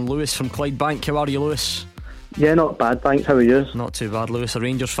taking on Lewis from Clydebank. How are you, Lewis? Yeah, not bad, thanks. How are you? Not too bad, Lewis. A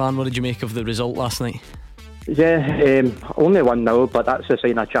Rangers fan, what did you make of the result last night? Yeah, only 1-0, but that's the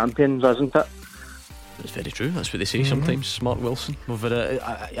sign of champions, isn't it? That's very true. That's what they say sometimes. Mark Wilson.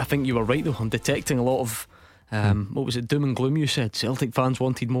 I think you were right though. I'm detecting a lot of what was it, doom and gloom. You said Celtic fans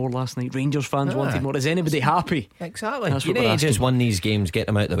wanted more last night, Rangers fans wanted more. Is anybody happy? Exactly. That's you what need to just win these games, get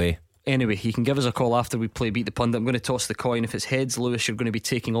them out of the way. Anyway, you can give us a call after we play Beat the Pundit. I'm going to toss the coin. If it's heads, Lewis, you're going to be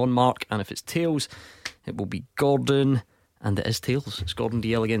taking on Mark, and if it's tails, it will be Gordon. And it is tails. It's Gordon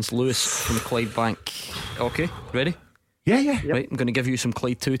DL against Lewis from Clydebank. Okay, ready? Yeah. Right, I'm going to give you some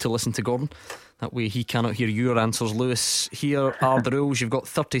Clyde 2 to listen to Gordon. That way he cannot hear your answers. Lewis, here are the rules. You've got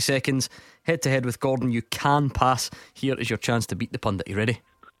 30 seconds head to head with Gordon. You can pass. Here is your chance to beat the pundit. You ready?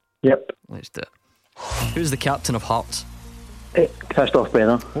 Yep. Let's do it. Who's the captain of Hearts? Christoph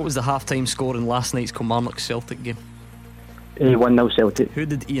Brenner. What was the half-time score in last night's Kilmarnock Celtic game? 1-0 Celtic. Who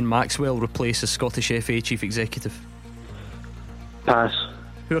did Ian Maxwell replace as Scottish FA Chief Executive? Pass.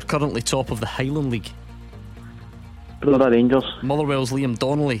 Who are currently top of the Highland League? Brother Rangers. Motherwell's Liam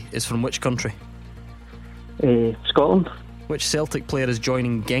Donnelly is from which country? Scotland. Which Celtic player is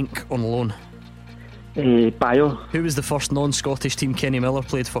joining Genk on loan? Bayo. Who was the first non-Scottish team Kenny Miller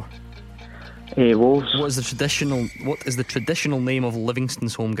played for? Wolves. What is the traditional name of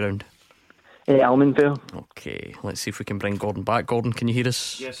Livingston's home ground? Almondvale. Okay, let's see if we can bring Gordon back. Gordon, can you hear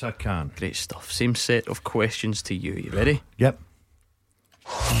us? Yes, I can. Great stuff. Same set of questions to you. You ready? Yep.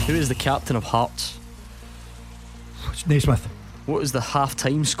 Who is the captain of Hearts? It's Naismith. What was the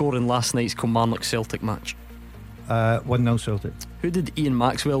half-time score in last night's Kilmarnock Celtic match? 1-0 Celtic. Who did Ian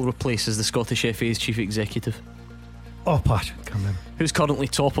Maxwell replace as the Scottish FA's chief executive? Oh, Pat, come in. Who's currently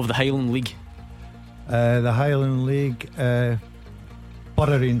top of the Highland League? The Highland League, Borough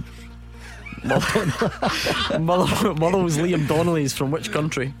Rangers. Motherwell's Liam Donnelly is from which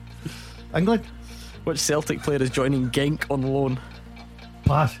country? England. Which Celtic player is joining Genk on loan?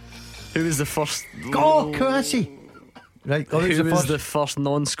 Pass. Who is the first? Oh, Kouassi. Right. Who was the first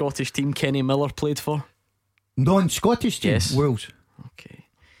non-Scottish team Kenny Miller played for? Non-Scottish team? Yes. Wolves. Okay.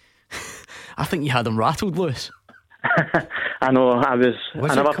 I think you had him rattled, Lewis. I know, I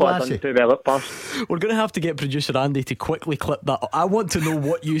never thought I'd done too well at first. We're going to have to get producer Andy to quickly clip that. I want to know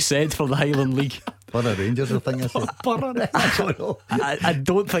what you said for the Highland League. Borough Rangers, I think I said. I don't know. I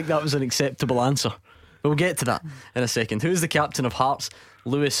don't think that was an acceptable answer. We'll get to that in a second. Who's the captain of Hearts?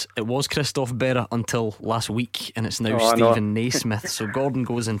 Lewis, it was Christoph Berra until last week, and it's now Stephen Naismith. So Gordon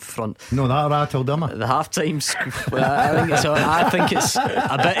goes in front. No, that rattled him. The half-time I think it's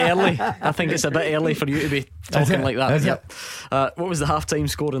a bit early. I think it's a bit early for you to be talking like that. Yep. What was the half-time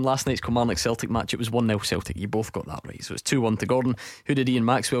score in last night's Kilmarnock Celtic match? It was 1-0 Celtic. You both got that right. So it's 2-1 to Gordon. Who did Ian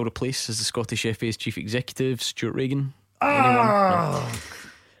Maxwell replace as the Scottish FA's chief executive? Stuart Regan? Anyone? No.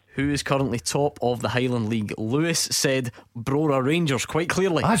 Who is currently top of the Highland League? Lewis said Brora Rangers quite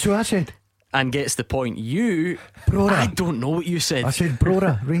clearly. That's what I said. And gets the point. You, Brora. I don't know what you said. I said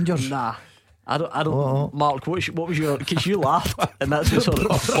Brora Rangers. Nah, I don't. Mark, what was your? Because you laughed, and that's what sort of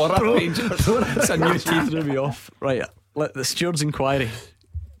Brora Rangers. It's a new teeth threw me off. Right, let the Steward's Inquiry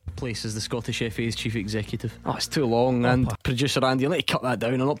places the Scottish FA's chief executive. Oh, it's too long. And producer Andy, let me cut that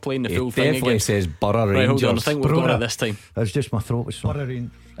down. I'm not playing the full thing again. Definitely says Borough Rangers. Right, hold on. I think we've got it this time. That's just my throat was sore.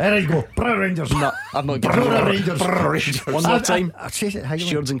 There you go. Borough Rangers. No, I'm not giving Borough Rangers. One more time. Stewards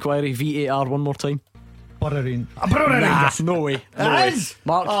Steward's Inquiry, VAR, one more time. Borough Rangers. No way.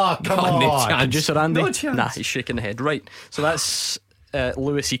 Mark, come on. Producer Andy. No chance. Nah, he's shaking the head. Right, so that's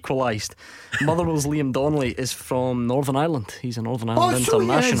Lewis equalised. Motherwell's Liam Donnelly is from Northern Ireland. He's a Northern Ireland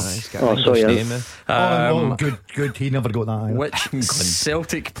international. Good. He never got that either. Which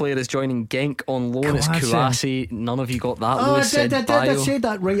Celtic player is joining Genk on loan? It's Kouassi. None of you got that. Lewis said I said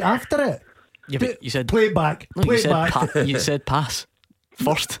that right after it. Yeah, but you said play it back. You said pass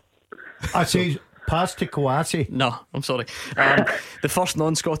first. I said pass to Kouassi. No, I'm sorry. The first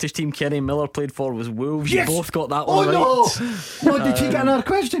non-Scottish team Kenny Miller played for was Wolves. Yes! You both got that one right. No, did he get another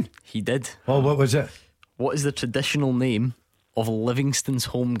question? He did. Oh, what was it? What is the traditional name of Livingston's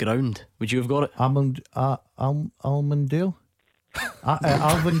home ground? Would you have got it? Almondale.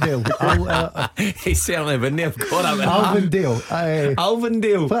 Alvendale. He certainly wouldn't have got it. Alvendale.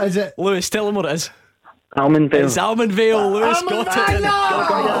 Alvendale. What is it? Lewis, tell him what it is. Almondale. It's Almondale. Lewis got it.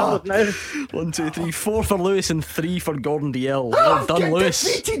 No. 1, 2, 3, 4 for Lewis and 3 for Gordon DL. Well done, Lewis.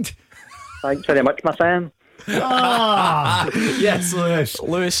 Defeated. Thanks very much, my friend. Yes, Lewis.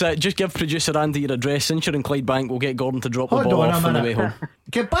 Lewis, just give producer Andy your address. Since you're in Clydebank, we'll get Gordon to drop the Hold ball on off a on the minute. way home.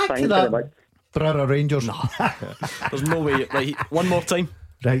 Get back Thanks to very that. much. Borough Rangers. No. There's no way. Right, one more time.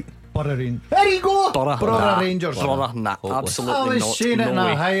 Right. Borough Rangers. There you go. Borough Rangers. Borough, nah, absolutely not. I was saying it in No a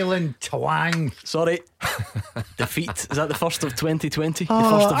way. Highland twang. Sorry. Defeat. Is that the first of 2020? The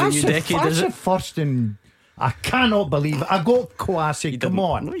Oh, first of the new decade, that's is the it? first in. I cannot believe it. I got Kouassi. Come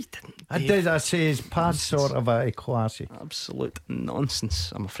on. No, you didn't. I did. I says pass sort of a Kouassi. Absolute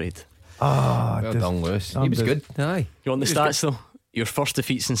nonsense, I'm afraid. Well done, Lewis. He was good. Aye. You want the stats though? Your first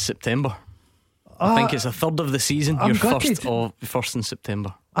defeat since September. I think it's a third of the season. I'm Your gutted. first in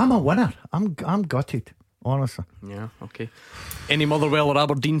September. I'm a winner. I'm gutted. honestly. Yeah, okay. Any Motherwell or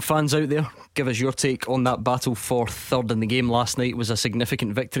Aberdeen fans out there? Give us your take on that battle for third in the game last night. It was a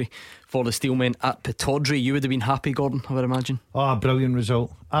significant victory for the Steelmen at Pittodrie. You would have been happy, Gordon, I would imagine. Oh, brilliant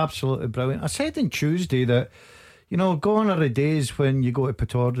result. Absolutely brilliant. I said on Tuesday that, you know, gone are the days when you go to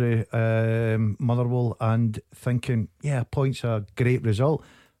Pittodrie, Motherwell, and thinking, yeah, points are a great result.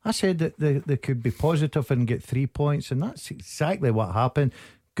 I said that they could be positive and get 3 points, and that's exactly what happened.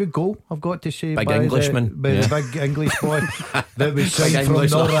 Good goal, I've got to say, big Englishman, by the big English boy that was signed from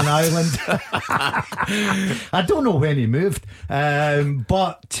Northern Ireland. I don't know when he moved,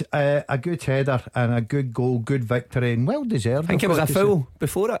 but a good header and a good goal, good victory, and well deserved. I think it was a foul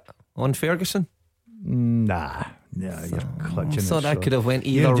before it on Ferguson. Nah, you're clutching. I thought that could have went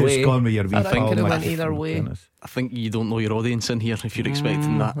You're either way. Just gone with your I think it could have went either way. I think you don't know your audience in here if you're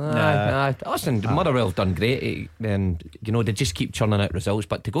expecting that. Listen, Motherwell've done great, and you know they just keep churning out results.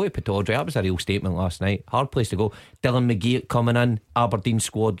 But to go to Pittodrie, that was a real statement last night. Hard place to go. Dylan McGee coming in, Aberdeen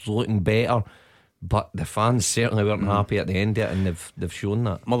squad's looking better, but the fans certainly weren't happy at the end of it, and they've shown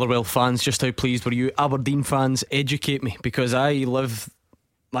that. Motherwell fans, just how pleased were you? Aberdeen fans, educate me, because I live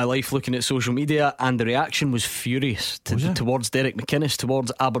my life looking at social media, and the reaction was furious towards Derek McInnes,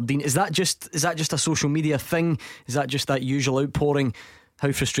 towards Aberdeen. Is that just a social media thing? Is that just that usual outpouring? How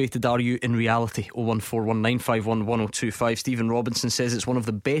frustrated are you in reality? 01419511025. Stephen Robinson says it's one of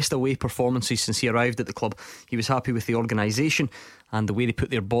the best away performances since he arrived at the club. He was happy with the organisation and the way they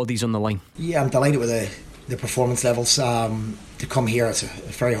put their bodies on the line. Yeah, I'm delighted with the performance levels. To come here, it's a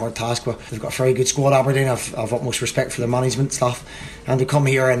very hard task, but they've got a very good squad, Aberdeen. I've utmost respect for the management staff, and to come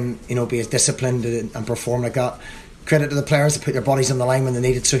here and, you know, be as disciplined and perform like that, credit to the players to put their bodies on the line when they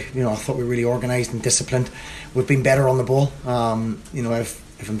needed to. You know, I thought we were really organised and disciplined. We've been better on the ball. You know,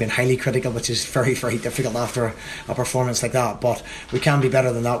 if I'm being highly critical, which is very, very difficult after a performance like that, but we can be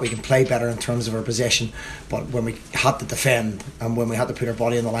better than that. We can play better in terms of our possession, but when we had to defend and when we had to put our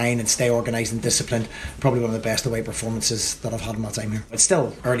body on the line and stay organised and disciplined, probably one of the best away performances that I've had in my time here. It's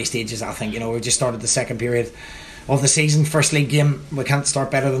still early stages, I think. You know, we've just started the second period of the season, first league game. We can't start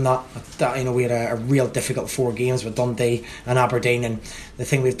better than that. You know, we had a real difficult 4 games with Dundee and Aberdeen, and the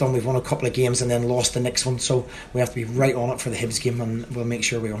thing we've done, we've won a couple of games and then lost the next one, so we have to be right on it for the Hibs game, and we'll make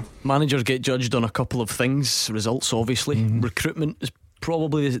sure we are. Managers get judged on a couple of things. Results, obviously. Recruitment is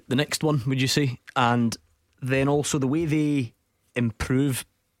probably the next one, would you say? And then also the way they improve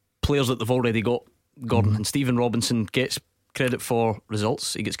players that they've already got, Gordon. And Stephen Robinson gets credit for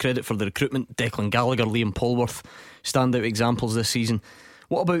results, he gets credit for the recruitment. Declan Gallagher, Liam Polworth, standout examples this season.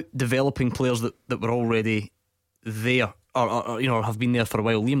 What about developing players that were already there, or you know, have been there for a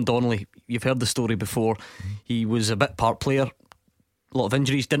while? Liam Donnelly, you've heard the story before. He was a bit part player, a lot of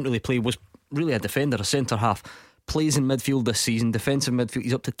injuries, didn't really play, was really a defender, a centre half. Plays in midfield this season, defensive midfield.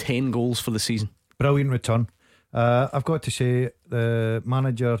 He's up to 10 goals for the season. Brilliant return. I've got to say, the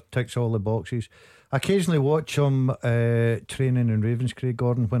manager ticks all the boxes. I occasionally watch him training in Ravenscraig,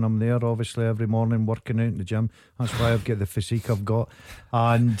 Gordon, when I'm there, obviously every morning, working out in the gym. That's why I've got the physique I've got.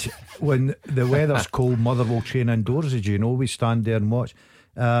 And when the weather's cold, Motherwell train indoors, as you know. We stand there and watch,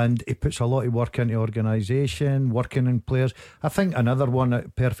 and he puts a lot of work into organisation, working in players. I think another one, a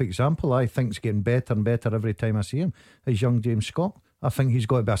perfect example, I think is getting better and better every time I see him, is young James Scott. I think he's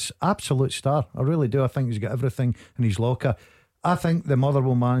got to be an absolute star. I really do. I think he's got everything in his locker. I think the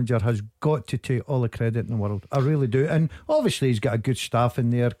Motherwell manager has got to take all the credit in the world. I really do. And obviously he's got a good staff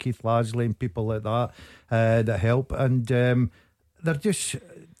in there, Keith Lasley and people like that that help. And they're just,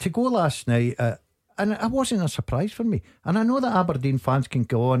 to go last night, and it wasn't a surprise for me. And I know that Aberdeen fans can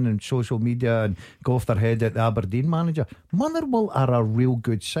go on and social media and go off their head at the Aberdeen manager. Motherwell are a real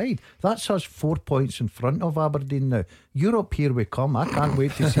good side. That's us 4 points in front of Aberdeen now. Europe, here we come. I can't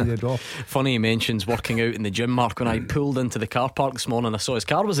wait to see the draw. Funny he mentions working out in the gym, Mark. When I pulled into the car park this morning, I saw his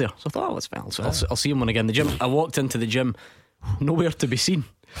car was there, so I thought, oh, that's fine, I'll see him when I get in the gym. I walked into the gym, nowhere to be seen.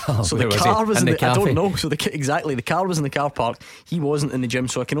 So the car was in the I don't know. So the car was in the car park. He wasn't in the gym,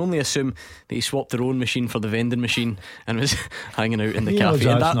 so I can only assume that he swapped their own machine for the vending machine and was hanging out in the cafe.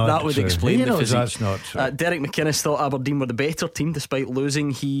 And that would explain the physique. That's not true. Derek McInnes thought Aberdeen were the better team despite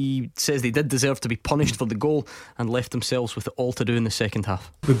losing. He says they did deserve to be punished for the goal and left themselves with it all to do in the second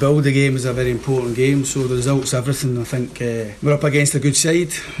half. We build the game as a very important game, so the result's everything. I think we're up against a good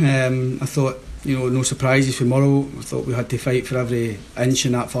side. I thought, you know, no surprises for Murrow. I thought we had to fight for every inch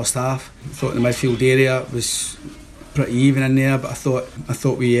in that first half. I thought the midfield area was pretty even in there, but I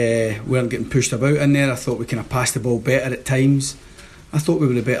thought we weren't getting pushed about in there. I thought we kind of passed the ball better at times. I thought we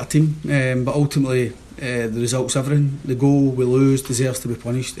were the better team, but ultimately the result's everything. The goal we lose deserves to be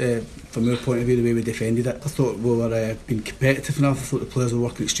punished. From our point of view, the way we defended it, I thought we were being competitive enough. I thought the players were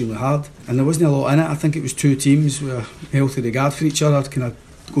working extremely hard, and there wasn't a lot in it. I think it was two teams with a healthy regard for each other, kind of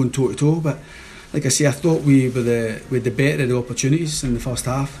going toe to toe. But like I say, I thought we had the better of the opportunities in the first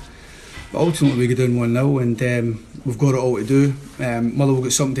half. But ultimately we go down 1-0 and we've got it all to do. Motherwell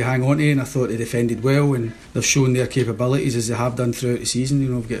got something to hang on to, and I thought they defended well, and they've shown their capabilities as they have done throughout the season.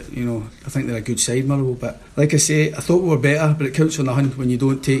 I think they're a good side, Motherwell. But like I say, I thought we were better, but it counts for nothing when you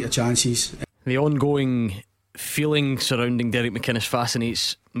don't take your chances. The ongoing feeling surrounding Derek McInnes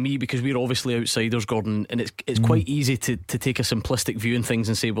fascinates me because we're obviously outsiders, Gordon, and it's quite easy to take a simplistic view in things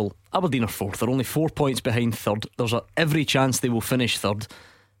and say, well, Aberdeen are fourth, they're only 4 points behind third, there's every chance they will finish third.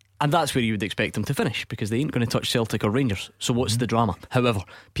 And that's where you would expect them to finish, because they ain't going to touch Celtic or Rangers. So what's the drama? However,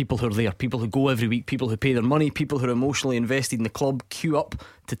 people who are there, people who go every week, people who pay their money, people who are emotionally invested in the club, queue up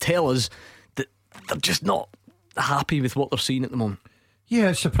to tell us that they're just not happy with what they're seeing at the moment. Yeah,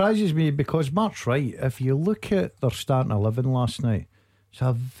 it surprises me because Mark's right. If you look at their starting 11 last night, it's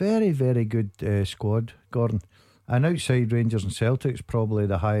a very, very good squad, Gordon. And outside Rangers and Celtic's probably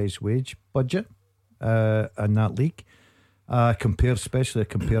the highest wage budget in that league. Especially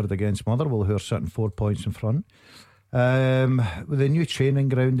compared against Motherwell, who are sitting 4 points in front. With the new training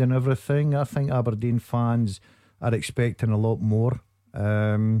ground and everything, I think Aberdeen fans are expecting a lot more.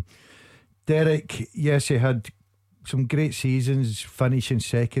 Derek, yes, he had some great seasons, finishing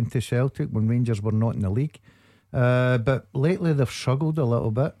second to Celtic when Rangers were not in the league. But lately they've struggled a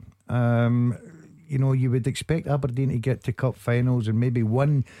little bit. You would expect Aberdeen to get to cup finals and maybe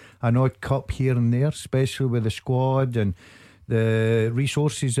win an odd cup here and there, especially with the squad and the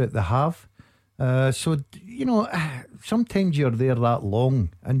resources that they have. Sometimes you're there that long,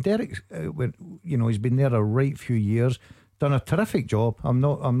 and Derek, he's been there a right few years, done a terrific job. I'm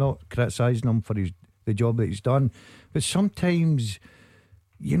not criticising him for the job that he's done, but sometimes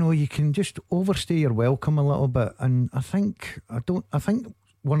you can just overstay your welcome a little bit, and I think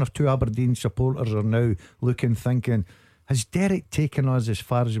one or two Aberdeen supporters are now thinking, has Derek taken us as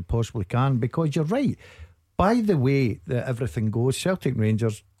far as he possibly can? Because you're right, by the way that everything goes, Celtic and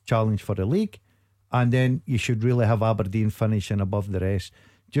Rangers challenge for the league, and then you should really have Aberdeen finishing above the rest.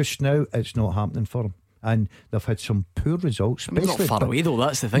 Just now it's not happening for them, and they've had some poor results. It's not far away though,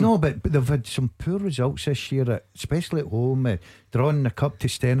 that's the thing. No, but they've had some poor results this year, especially at home. Drawing the cup to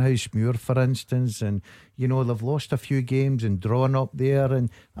Stenhousemuir, for instance, and they've lost a few games and drawn up there. And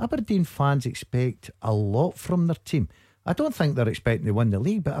Aberdeen fans expect a lot from their team. I don't think they're expecting to win the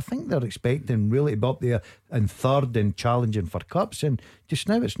league, but I think they're expecting really to be up there in third and challenging for cups. And just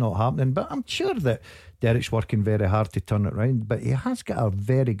now it's not happening. But I'm sure that Derek's working very hard to turn it around, but he has got a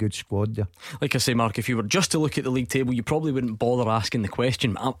very good squad there. Like I say, Mark, if you were just to look at the league table, you probably wouldn't bother asking the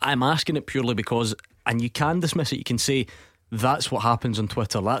question. I'm asking it purely because, and you can dismiss it, you can say that's what happens on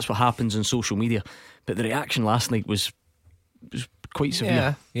Twitter, that's what happens on social media, but the reaction last night was quite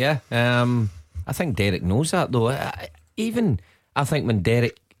severe. Yeah. I think Derek knows that though. I think when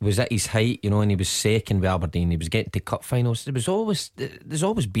Derek was at his height, and he was second with Aberdeen, he was getting to cup finals, there's always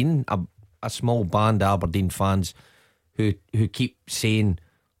been a small band of Aberdeen fans who keep saying,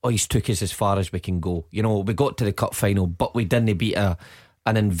 oh, he's took us as far as we can go. We got to the cup final, but we didn't beat an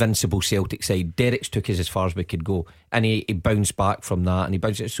invincible Celtic side. Derek's took us as far as we could go, and he bounced back from that, and he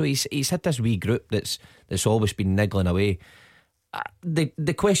bounced. So he's had this wee group that's always been niggling away.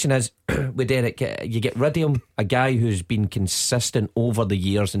 The question is, with Derek, you get rid of him, a guy who's been consistent over the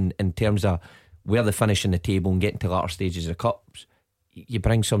years in terms of where they finish in the table and getting to latter stages of cups. You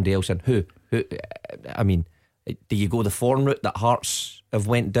bring somebody else in. Who? I mean, do you go the foreign route that Hearts have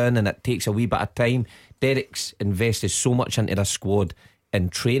went down, and it takes a wee bit of time? Derek's invested so much into the squad in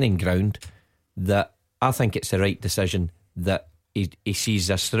training ground that I think it's the right decision that he sees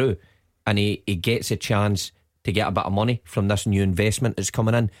this through, and he gets a chance to get a bit of money from this new investment that's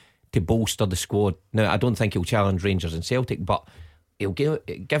coming in to bolster the squad. Now, I don't think he'll challenge Rangers and Celtic, but he'll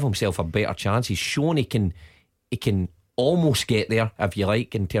give himself a better chance. He's shown he can almost get there, if you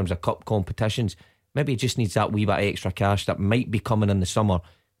like, in terms of cup competitions. Maybe he just needs that wee bit of extra cash that might be coming in the summer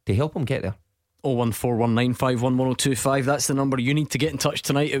to help him get there. 01419511025. That's the number you need to get in touch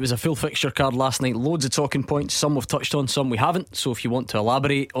tonight. It was a full fixture card last night, loads of talking points. Some we've touched on, some we haven't. So if you want to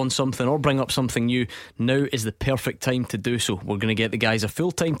elaborate on something or bring up something new, now is the perfect time to do so. We're going to get the guys a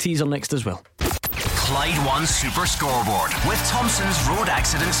full-time teaser next as well. Clyde One Super Scoreboard with Thompson's Road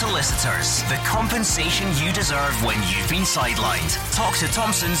Accident Solicitors. The compensation you deserve when you've been sidelined. Talk to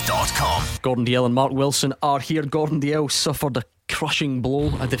Thompsons.com. Gordon Dalziel and Mark Wilson are here. Gordon Dalziel suffered a crushing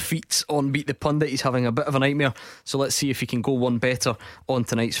blow, a defeat on Beat the Pundit. He's having a bit of a nightmare, so let's see if he can go one better on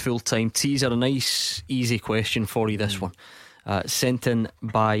tonight's full-time teaser. A nice easy question for you, this one, sent in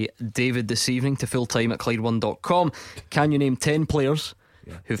by David this evening to fulltime@clyde1.com. Can you name 10 players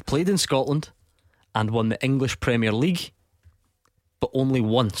who've played in Scotland and won the English Premier League, but only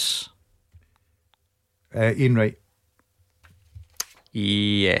once? Ian Wright.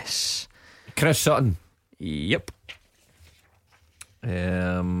 Yes. Chris Sutton. Yep.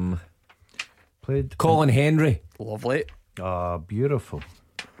 Played Colin Henry. Lovely. Ah, beautiful.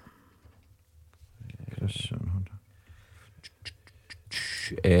 Chris Sutton.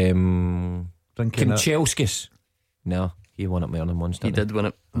 Kanchelskis. No, he won it more than once. He did win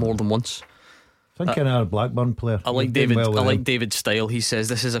it more than once. Thinking of a Blackburn player. I like David's style. He says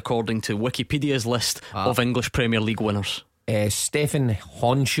this is according to Wikipedia's list of English Premier League winners. Stephen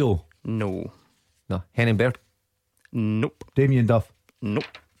Honshaw. No. Henning Berg. Nope. Damien Duff. Nope.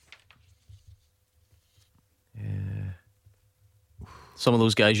 Some of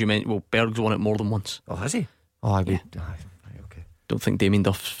those guys you meant. Well, Berg's won it more than once. Oh, has he? Oh, I would. Okay. Don't think Damien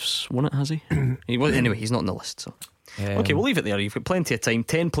Duff's won it, has he? Anyway, he's not on the list. So okay, we'll leave it there. You've got plenty of time.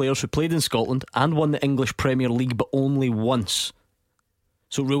 10 players who played in Scotland and won the English Premier League, but only once.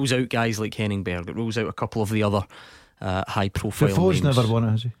 So it rules out guys like Henning Berg. It rules out a couple of the other high-profile Defoe's names. never won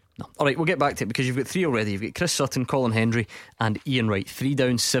it, has he? No. Alright, we'll get back to it because you've got 3 already. You've got Chris Sutton, Colin Hendry and Ian Wright. 3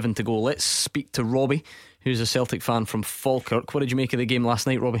 down, 7 to go. Let's speak to Robbie, who's a Celtic fan from Falkirk. What did you make of the game last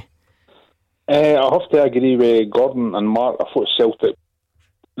night, Robbie? I have to agree with Gordon and Mark. I thought Celtic,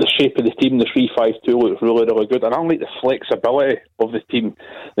 the shape of the team, the 3-5-2 looked really, really good, and I like the flexibility of the team.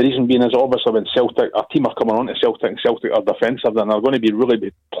 The reason being is obviously when Celtic, our team are coming on to Celtic and Celtic are defensive, then they're going to be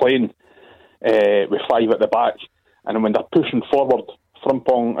really playing with 5 at the back, and when they're pushing forward,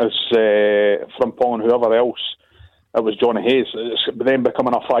 Frimpong and whoever else, it was Johnny Hayes, it's then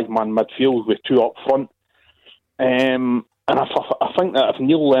becoming a 5-man midfield with 2 up front. And I think that if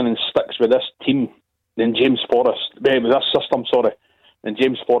Neil Lennon sticks with this team, then James Forrest, with this system, then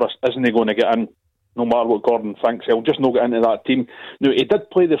James Forrest isn't going to get in, no matter what Gordon thinks. He'll just not get into that team. Now, he did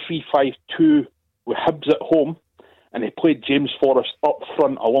play the 3-5-2 with Hibs at home, and he played James Forrest up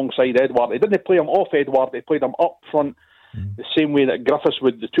front alongside Edward. He didn't play him off Edward, he played him up front, the same way that Griffiths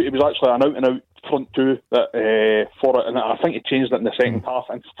would. He was actually an out-and-out front 2 for it, and I think he changed it in the second half,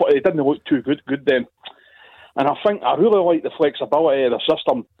 and it didn't look too good then. And I think I really like the flexibility of the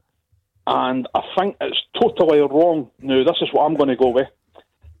system, and I think it's totally wrong. Now, this is what I'm going to go with,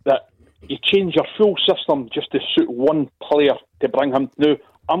 that you change your full system just to suit one player to bring him. Now,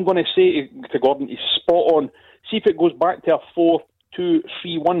 I'm going to say to Gordon, he's spot on. See if it goes back to a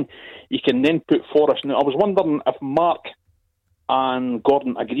 4-2-3-1, you can then put Forrest. Now, I was wondering if Mark and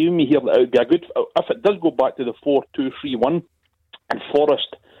Gordon agree with me here that it would be a good, if it does go back to the 4-2-3-1 and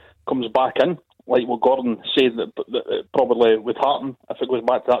Forrest comes back in, like what Gordon said that probably would happen if it goes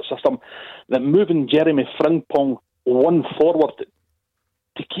back to that system, that moving Jeremy Frimpong one forward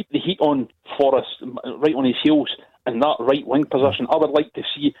to keep the heat on Forrest right on his heels in that right wing position. I would like to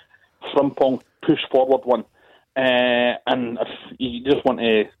see Frimpong push forward one. And if you just want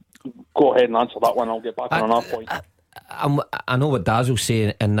to go ahead and answer that one, I'll get back on that point. I know what Daz will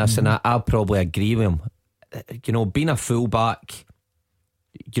say in this, and I probably agree with him. You know, being a fullback,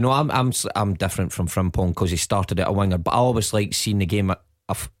 you know, I'm different from Frimpong because he started at a winger, but I always like seeing the game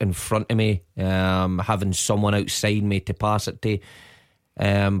in front of me, having someone outside me to pass it to.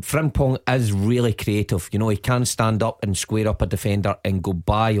 Frimpong is really creative. You know, he can stand up and square up a defender and go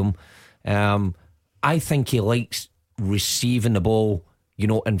by him. I think he likes receiving the ball, you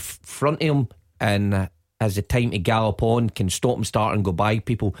know, in front of him, and as the time to gallop on, can stop and start and go by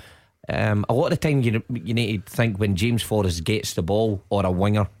people. A lot of the time you need to think when James Forrest gets the ball, or a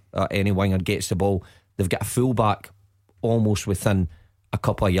winger, any winger gets the ball, they've got a fullback almost within a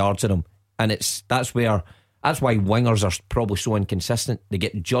couple of yards of them, and that's why wingers are probably so inconsistent. They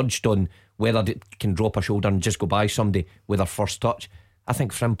get judged on whether they can drop a shoulder and just go by somebody with their first touch. I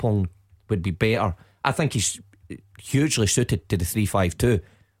think Frimpong would be better. I think he's hugely suited to the 3-5-2,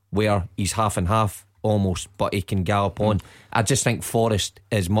 where he's half and half almost, but he can gallop on. I just think Forrest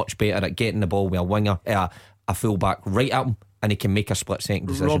is much better at getting the ball with a winger, a fullback right at him, and he can make a split second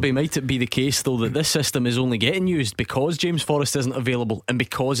decision. Robbie, might it be the case though that this system is only getting used because James Forrest isn't available and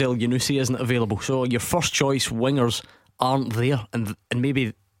because El Yunusi isn't available? So your first choice wingers aren't there, and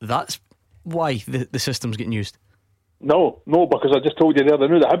maybe that's why the system's getting used. No, because I just told you there, the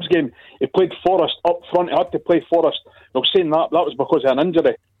Hibs game, he played Forrest up front. He had to play Forrest. Now, saying that was because of an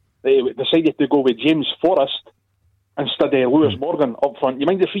injury. They decided to go with James Forrest instead of Lewis Morgan up front. You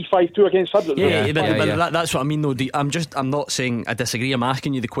mind the 3-5-2 against Hibs? But that's what I mean though. I'm not saying I disagree. I'm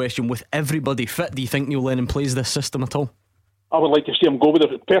asking you the question, with everybody fit, do you think Neil Lennon plays this system at all? I would like to see him go with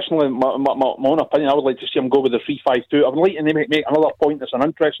it. Personally, my own opinion, I would like to see him go with the 3-5-2. I would like to make another point that's an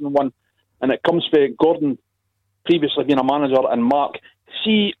interesting one, and it comes from Gordon previously being a manager and Mark.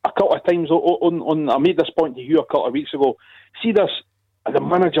 See, a couple of times on I made this point to you a couple of weeks ago. See this, the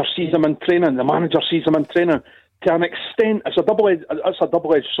manager sees him in training, to an extent. It's a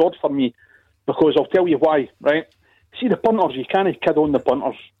double-edged sword for me, because I'll tell you why, right? See the punters, you can't kid on the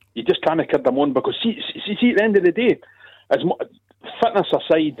punters. You just can't kid them on, because see at the end of the day, as fitness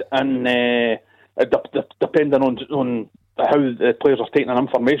aside, and depending on how the players are taking an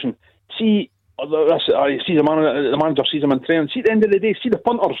information, see the manager sees them in training. See at the end of the day, see the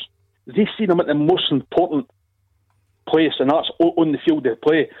punters, they see them at the most important place, and that's on the field of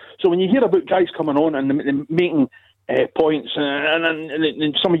play. So when you hear about guys coming on and making points,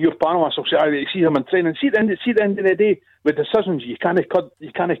 and some of your panelists will say, I see them in training. See at the end of the day, with decisions, you can't kid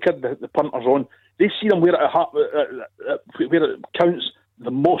the punters on. They see them where it counts the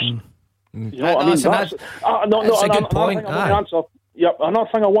most. You know what I mean? That's a good point. Another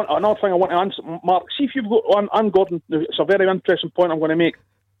thing I want to answer, Mark. See if you've got and Gordon. It's a very interesting point I'm going to make.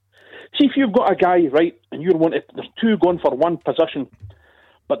 See if you've got a guy, right, and you're wanting, there's two going for one position,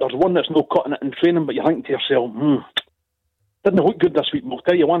 but there's one that's no cutting it in training, but you think to yourself, didn't look good this week. I'll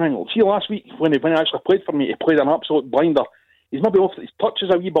tell you one thing. See, last week when he actually played for me, he played an absolute blinder. He's maybe off. His touch is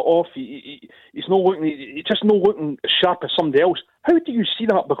a wee bit off. He's not looking. He's just not looking as sharp as somebody else. How do you see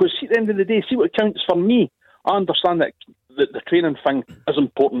that? Because see, at the end of the day, see what counts for me. I understand that the training thing is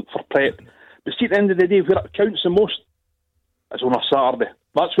important for prep, but see, at the end of the day, where it counts the most is on a Saturday.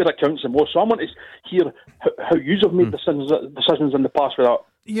 That's where it counts the most. So I want to hear how you have made decisions in the past with that.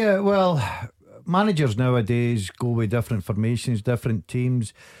 Yeah, well, managers nowadays go with different formations, different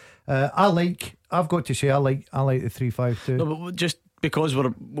teams. I've got to say, I like the 3-5-2. No, but just because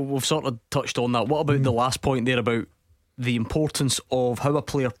we've sort of touched on that, what about the last point there about the importance of how a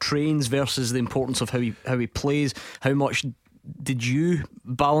player trains versus the importance of how he plays? How much did you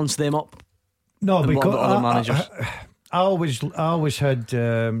balance them up? No, because other managers? I always had.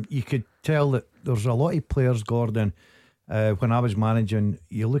 You could tell that there's a lot of players, Gordon. When I was managing,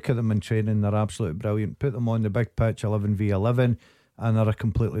 you look at them in training, they're absolutely brilliant. Put them on the big pitch, 11v11, and they're a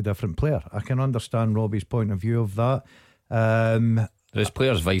completely different player. I can understand Robbie's point of view of that. There's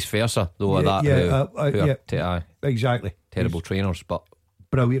players vice versa, though. Exactly. Terrible trainers, but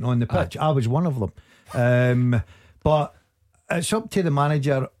brilliant on the pitch. I was one of them. But it's up to the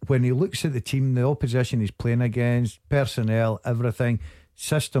manager when he looks at the team, the opposition he's playing against, personnel, everything.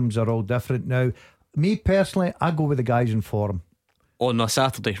 Systems are all different now. Me personally, I go with the guys in form on a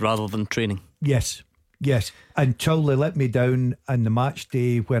Saturday rather than training. Yes, until they let me down in the match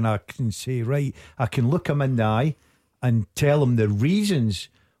day, when I can say, right, I can look them in the eye and tell them the reasons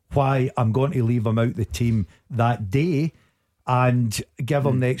why I'm going to leave them out the team that day, and give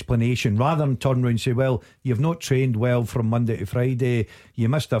them the explanation, rather than turn around and say, well, you've not trained well from Monday to Friday, you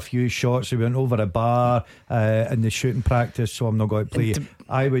missed a few shots, you went over a bar in the shooting practice, so I'm not going to play.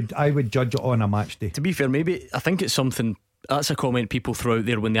 I would judge it on a match day. To be fair, maybe I think it's something, that's a comment people throw out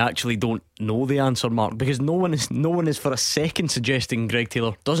there when they actually don't know the answer, Mark, because no one is for a second suggesting Greg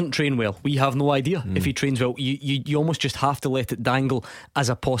Taylor doesn't train well. We have no idea if he trains well. You almost just have to let it dangle as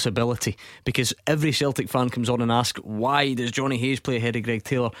a possibility, because every Celtic fan comes on and asks, why does Johnny Hayes play ahead of Greg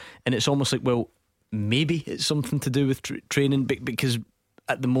Taylor? And it's almost like, well, maybe it's something to do with training, because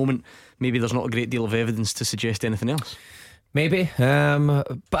at the moment maybe there's not a great deal of evidence to suggest anything else. Maybe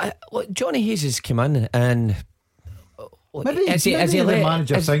but look, Johnny Hayes has come in and maybe the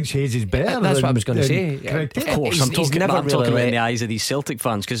manager thinks Hayes is better. That's what I was going to say. Of course, I'm talking about in the eyes of these Celtic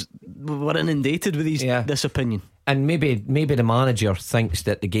fans, because we're inundated with this opinion. And maybe the manager thinks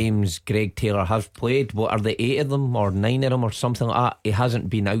that the games Greg Taylor has played, what are they, 8 of them or 9 of them or something like that, he hasn't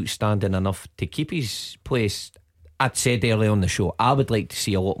been outstanding enough to keep his place. I'd said earlier on the show, I would like to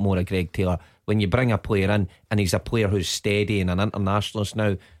see a lot more of Greg Taylor. When you bring a player in and he's a player who's steady and an internationalist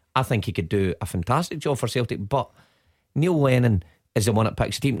now, I think he could do a fantastic job for Celtic. But Neil Lennon is the one that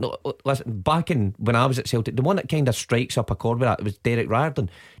picks the team. No, listen, back in when I was at Celtic, the one that kind of strikes up a chord with that was Derek Riordan.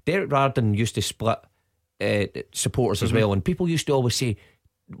 Derek Riordan used to split supporters as well, and people used to always say,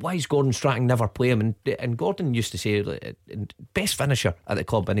 why is Gordon Strachan never play him? And Gordon used to say, best finisher at the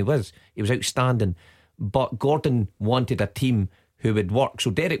club, and he was outstanding. But Gordon wanted a team who would work.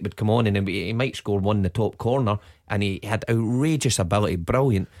 So Derek would come on and he might score one in the top corner, and he had outrageous ability,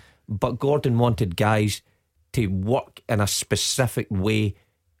 brilliant. But Gordon wanted guys to work in a specific way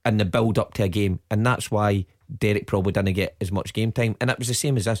in the build up to a game, and that's why Derek probably didn't get as much game time, and it was the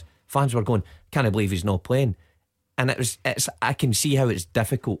same as this. Fans were going, can't I believe he's not playing? And I can see how it's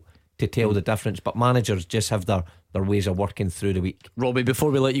difficult to tell the difference, but managers just have their ways of working through the week. Robbie,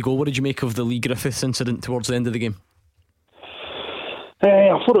 before we let you go, what did you make of the Lee Griffiths incident towards the end of the game?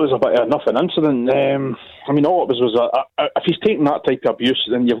 I thought it was a bit of nothing incident. I mean, all it was if he's taking that type of abuse,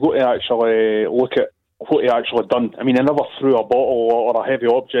 then you've got to actually look at what he actually done. I mean, he never threw a bottle or a heavy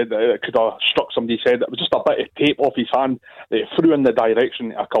object that could have struck somebody's head. It was just a bit of tape off his hand that he threw in the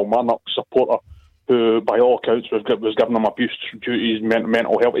direction of a Kilmarnock supporter who, by all accounts, was giving him abuse due to his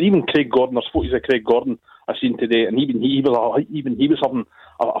mental health. And even Craig Gordon, there's photos of Craig Gordon I've seen today, and even he was having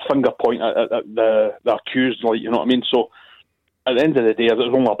a finger point at the accused, like, you know what I mean? So at the end of the day, there's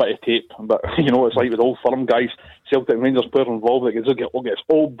only a bit of tape, but you know, it's like with old firm guys, Celtic and Rangers players involved, it gets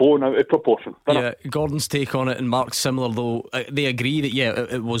all blown out of proportion. Yeah, Gordon's take on it and Mark's similar, though. They agree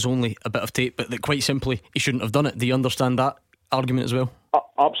that it was only a bit of tape, but that quite simply he shouldn't have done it. Do you understand that argument as well?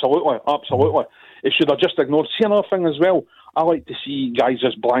 Absolutely. It should have just ignored. See, another thing as well, I like to see guys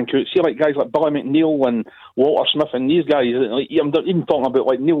just blank out. See, like guys like Billy McNeil and Walter Smith and these guys, like, I'm even talking about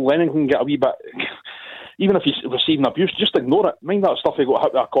like Neil Lennon can get a wee bit. Even if he's receiving abuse, just ignore it. Mind that stuff he got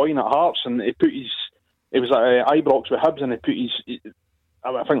hit with a coin at Hearts, and he put it was at Ibrox with Hibs, and he put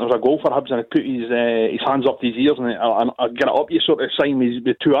I think there was a goal for Hibs, and he put his hands up to his ears, and get it up, you sort of sign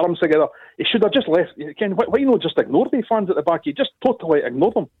with two arms together. He should have just left. Ken, why not just ignore the fans at the back? You just totally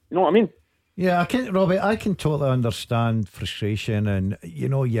ignore them. You know what I mean? Yeah, Robbie, I can totally understand frustration and, you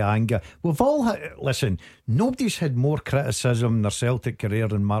know, your anger. We've all had, listen, nobody's had more criticism in their Celtic career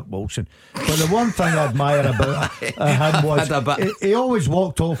than Mark Wilson. But the one thing I admire about him was he always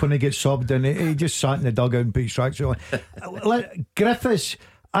walked off when he gets subbed, and he just sat in the dugout and put his tracks on. Griffiths,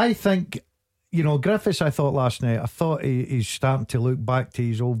 I think, you know, Griffiths, I thought last night, I thought he's starting to look back to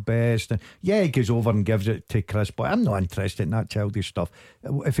his old best. And yeah, he goes over and gives it to Chris Boyd. I'm not interested in that childish stuff.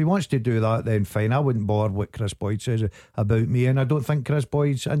 If he wants to do that, then fine. I wouldn't bother what Chris Boyd says about me, and I don't think Chris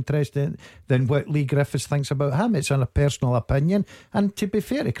Boyd's interested in what Lee Griffiths thinks about him. It's a personal opinion, and to be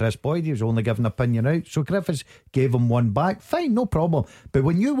fair to Chris Boyd, he was only giving an opinion out, so Griffiths gave him one back. Fine, no problem. But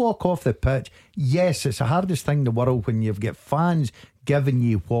when you walk off the pitch, yes, it's the hardest thing in the world when you've got fans giving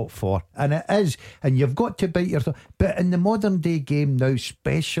you what for, and it is, and you've got to bite your tongue. But in the modern day game now,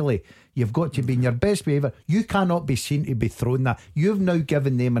 especially, you've got to be in your best behaviour. You cannot be seen to be thrown that. You've now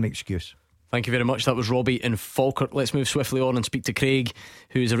given them an excuse. Thank you very much. That was Robbie in Falkirk. Let's move swiftly on and speak to Craig,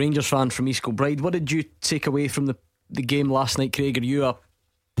 who's a Rangers fan from East Kilbride. What did you take away from the game last night, Craig? Are you a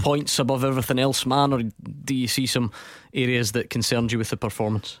points above everything else man, or do you see some areas that concerned you with the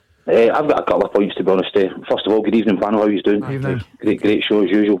performance? I've got a couple of points, to be honest. First of all, good evening, panel. How are you doing? Great show as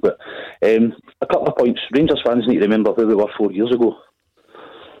usual. But a couple of points. Rangers fans need to remember where we were 4 years ago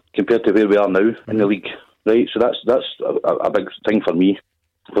compared to where we are now in the league, right? So that's a big thing for me.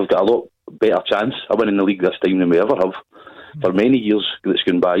 We've got a lot better chance of winning the league this time than we ever have for many years that's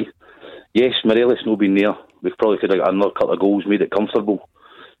gone by. Yes, Morelos not been there. We probably could have got another couple of goals, made it comfortable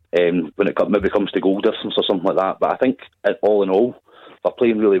when it maybe comes to goal distance or something like that. But I think all in all, we're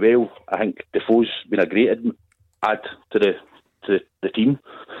playing really well. I think Defoe's been a great add to the team.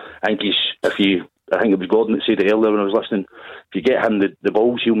 I think I think it was Gordon that said it earlier when I was listening. If you get him the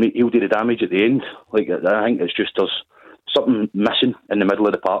balls, he'll do the damage at the end. Like, I think it's just there's something missing in the middle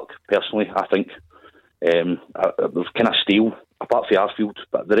of the park. Personally, I think we've kind of stale apart from Arfield,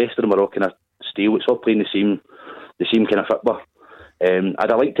 but the rest of them are all kind of stale. It's all playing the same kind of football.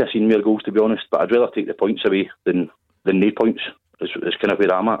 I'd like to have seen more goals, to be honest, but I'd rather take the points away than no points. Is kind of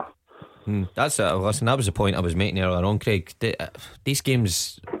where I'm at. That's it. Listen, that was the point I was making earlier on, Craig. These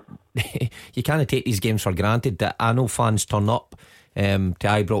games, you can't take these games for granted. I know fans turn up to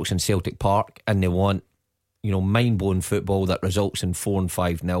Ibrox and Celtic Park and they want, you know, mind-blowing football that results in 4 and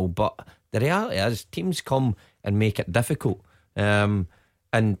 5-0. But the reality is, teams come and make it difficult. And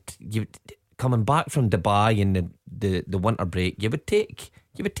you coming back from Dubai in the winter break, you would take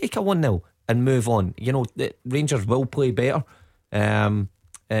a 1-0 and move on. You know, the Rangers will play better in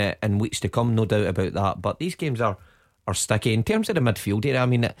weeks to come, no doubt about that. But these games are sticky. In terms of the midfield area, I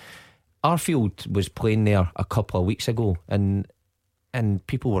mean, Arfield was playing there a couple of weeks ago, and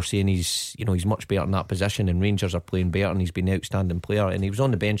people were saying he's much better in that position, and Rangers are playing better, and he's been an outstanding player, and he was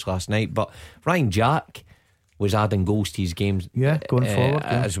on the bench last night. But Ryan Jack was adding goals to his games, going forward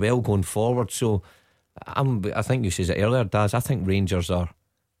as well, going forward. So I think you said it earlier, Daz. I think Rangers are.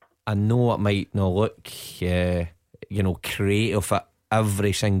 I know it might not look creative at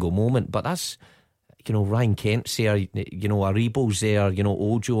every single moment, but that's, Ryan Kent's there, Aribo's there,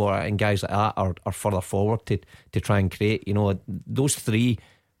 Ojo and guys like that are further forward to try and create. Those three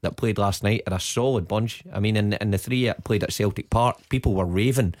that played last night are a solid bunch. I mean, in the three that played at Celtic Park, people were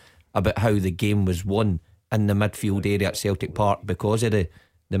raving about how the game was won in the midfield area at Celtic Park because of the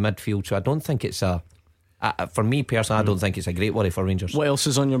midfield. So I don't think it's for me personally, I don't think it's a great worry for Rangers. What else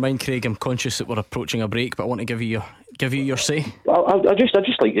is on your mind, Craig? I'm conscious that we're approaching a break, but I want to give you your say. I just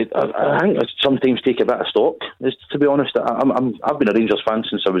like it. I think I sometimes take a bit of stock. To be honest, I've been a Rangers fan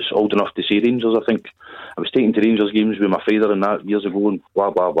since I was old enough to see Rangers. I think I was taken to Rangers games with my father and that years ago, and blah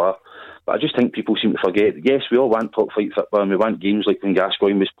blah blah. But I just think people seem to forget. Yes, we all want top flight football, and we want games like when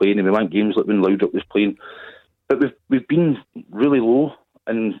Gascoigne was playing, and we want games like when Laudrup was playing. But we've been really low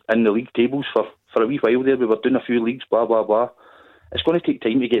in the league tables for a wee while there. We were doing a few leagues, blah blah blah. It's going to take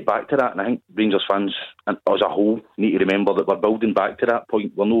time to get back to that, and I think Rangers fans as a whole need to remember that we're building back to that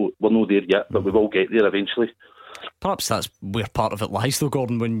point. We're no there yet, but we will get there eventually. Perhaps that's where part of it lies, though,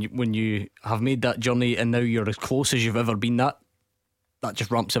 Gordon. When you have made that journey and now you're as close as you've ever been, that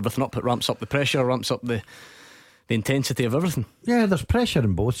just ramps everything up. It ramps up the pressure, ramps up the intensity of everything. Yeah, there's pressure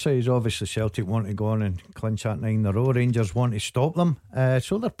on both sides. Obviously Celtic want to go on and clinch that 9 in a row. Rangers want to stop them.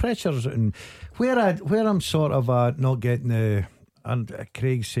 So there's pressures, and where I'm sort of not getting the. And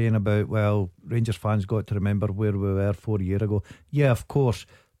Craig's saying about, well, Rangers fans got to remember where we were 4 years ago. Yeah, of course,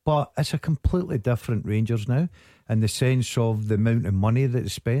 but it's a completely different Rangers now, in the sense of the amount of money that they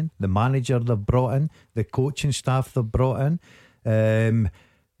spend, the manager they've brought in, the coaching staff they've brought in,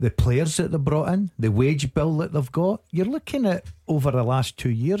 the players that they've brought in, the wage bill that they've got. You're looking at, over the last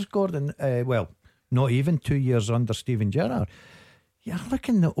 2 years, Gordon, well, not even 2 years under Steven Gerrard, you're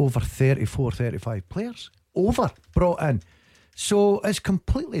looking at over 34, 35 players brought in. So it's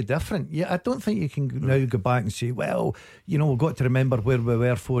completely different. Yeah, I don't think you can now go back and say, well, we've got to remember where we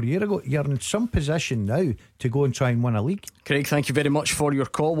were 4 years ago. You're in some position now to go and try and win a league. Craig, thank you very much for your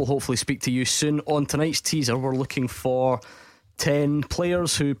call. We'll hopefully speak to you soon. On tonight's teaser, we're looking for 10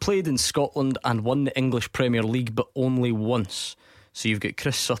 players who played in Scotland and won the English Premier League, but only once. So you've got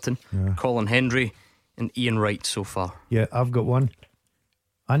Chris Sutton, Colin Hendry and Ian Wright so far. Yeah, I've got one.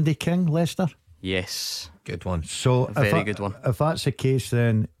 Andy King, Leicester. Yes, good one. So very good one. If that's the case,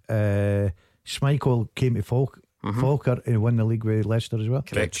 then Schmeichel came to Falkirk and won the league with Leicester as well.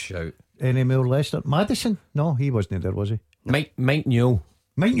 Correct shout. Any more Leicester? Madison? No, he wasn't there, was he? Mike Newell.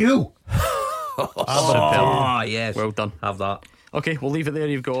 Mike Newell. Yes. Well done. Have that. Okay, we'll leave it there.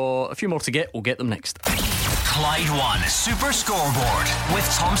 You've got a few more to get. We'll get them next. Clyde One Super Scoreboard with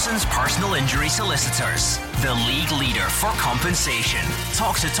Thompson's personal injury solicitors, the league leader for compensation.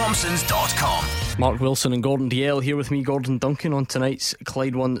 Talk to Thompsons.com. Mark Wilson and Gordon Dalziel here with me, Gordon Duncan, on tonight's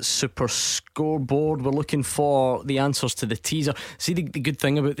Clyde One Super Scoreboard. We're looking for the answers to the teaser. See, the good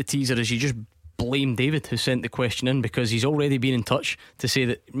thing about the teaser is you just blame David, who sent the question in, because he's already been in touch to say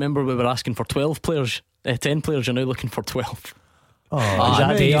that, remember, we were asking for 12 players, 10 players, you're now looking for 12.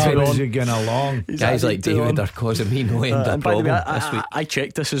 Oh, is he going along? Guys like David are causing me no end of problem this week. I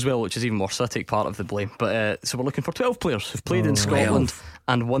checked this as well, which is even worse. I take part of the blame. But so we're looking for 12 players who've played in Scotland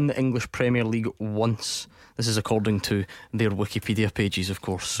and won the English Premier League once. This is according to their Wikipedia pages, of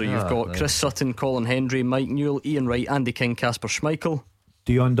course. So you've got Chris Sutton, Colin Hendry, Mike Newell, Ian Wright, Andy King, Casper Schmeichel.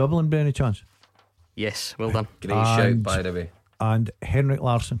 Dion Dublin, by any chance? Yes, well done. Great shout, by the way. And Henrik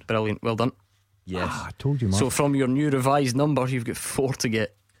Larsson. Brilliant, well done. Yes. I told you, Mark. So from your new revised number, you've got 4 to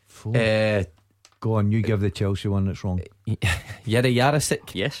get. 4. Go on, you give the Chelsea one that's wrong. Yeri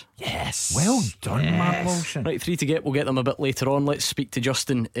Yarasik. Yes. Well done, Mark Wilson. Right, 3 to get. We'll get them a bit later on. Let's speak to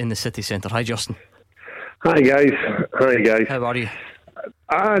Justin in the city centre. Hi, Justin. Hi guys. How are you?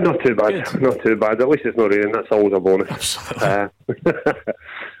 Not too bad. Good. Not too bad. At least it's not raining. That's always a bonus. Absolutely.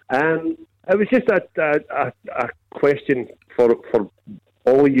 It was just a question for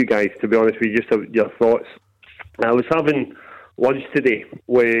all of you guys, to be honest with you, just have your thoughts. I was having lunch today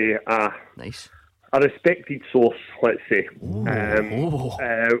with a respected source, let's say,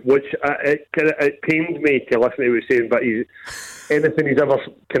 which it pained me to listen to what he was saying, but anything he's ever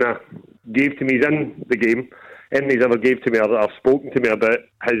kind of gave to me, he's in the game, anything he's ever gave to me or spoken to me about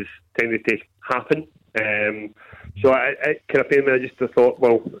has tended to happen. So it kind of pained me. I just thought,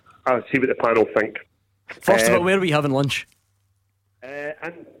 well, I'll see what the panel think. First of all, where were you having lunch? In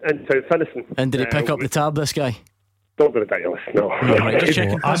South Finiston. And did he pick up the tab, this guy? Don't be ridiculous, no. Right, just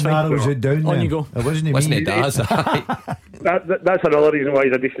checking. That narrows it down. On you go. It wasn't it does. That's another reason why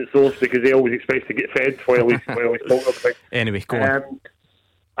he's a decent source, because he always expects to get fed while he's talking about things. Anyway, go on.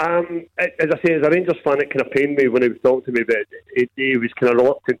 As I say, as a Rangers fan, it kind of pained me when he was talking to me, but he was kind of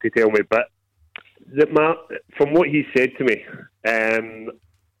reluctant to tell me. But from what he said to me,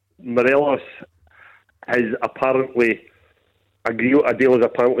 Morelos has apparently a deal has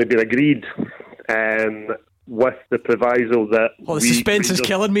apparently been agreed with the proviso that. The suspense is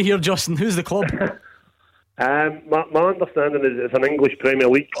killing me here, Justin. Who's the club? My understanding is it's an English Premier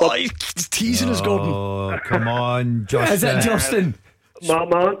League club. He's teasing us, Gordon. Oh, come on, Justin. Is it Justin? My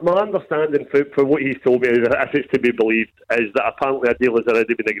understanding for what he's told me, is, if it's to be believed, is that apparently a deal has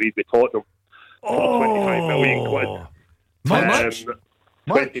already been agreed with Tottenham for 25 million quid. Much?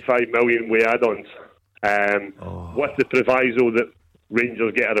 25 million with add-ons, with the proviso that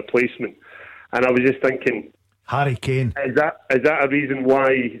Rangers get a replacement. And I was just thinking, Harry Kane. Is that a reason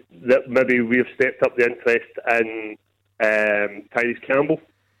why that maybe we've stepped up the interest in Tyrese Campbell?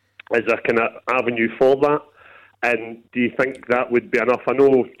 Is there a kind of avenue for that? And do you think that would be enough? I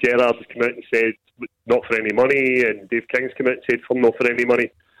know Gerrard's come out and said not for any money, and Dave King's come out and said for not for any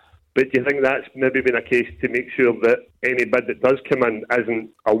money. But do you think that's maybe been a case to make sure that any bid that does come in isn't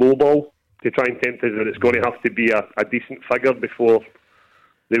a low ball, to try and tempt us that it's going to have to be a decent figure before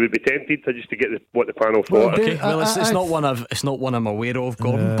they would be tempted to just to get what the panel thought? It's not one I'm aware of,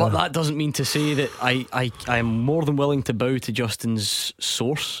 Gordon. But that doesn't mean to say that I am more than willing to bow to Justin's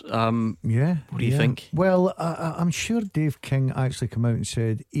source. What do you think? Well, I'm sure Dave King actually came out and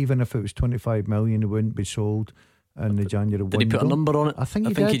said even if it was 25 million, it wouldn't be sold in the January window. Did he put a number on it? I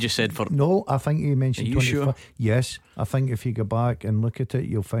think he just said for. No, I think he mentioned. Are you 25. sure? Yes, I think if you go back and look at it,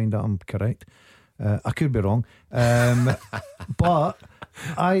 you'll find that I'm correct. I could be wrong, but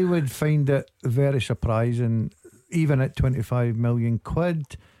I would find it very surprising, even at 25 million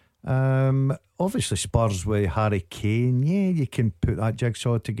quid. Obviously, Spurs with Harry Kane, you can put that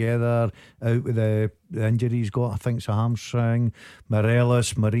jigsaw together. Out with the injury he's got, I think it's a hamstring.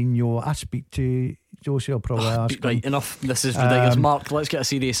 Morelos, Mourinho. I speak to Josie, I'll probably ask him. Right, enough. This is ridiculous. Mark, let's get a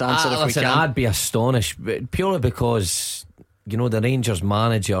serious answer if we can. I'd be astonished, purely because the Rangers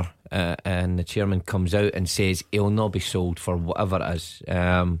manager and the chairman comes out and says he'll not be sold for whatever it is.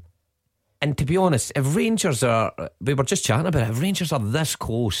 And to be honest, if Rangers we were just chatting about it, if Rangers are this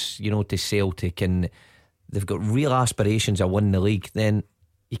close, to Celtic, and they've got real aspirations of winning the league, then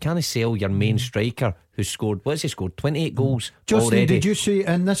you can't sell your main striker who's scored, what has he scored, 28 goals Justin, already. did you see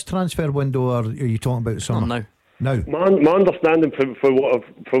in this transfer window, or are you talking about the summer? No. My understanding for what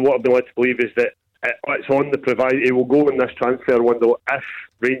I've been led to believe is that it's on the proviso. It will go in this transfer window if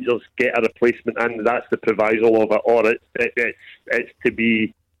Rangers get a replacement in. That's the proviso of it, or it's to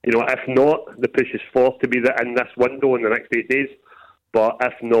be. If not, the push is for to be in this window in the next 8 days. But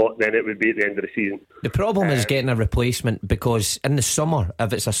if not, then it would be at the end of the season. The problem is getting a replacement, because in the summer,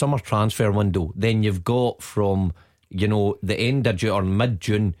 if it's a summer transfer window, then you've got from the end of June or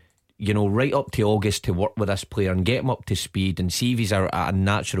mid-June, right up to August to work with this player and get him up to speed and see if he's a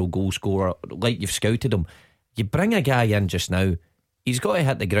natural goal scorer like you've scouted him. You bring a guy in just now, he's got to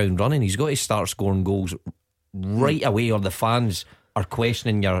hit the ground running. He's got to start scoring goals right away, or the fans are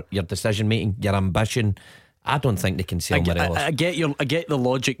questioning your decision making, your ambition. I don't think they can sell Morelos. I get the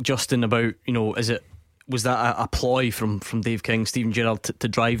logic, Justin, about was that a ploy from Dave King, Steven Gerrard to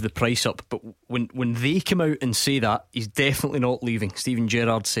drive the price up? But when they come out and say that, he's definitely not leaving. Steven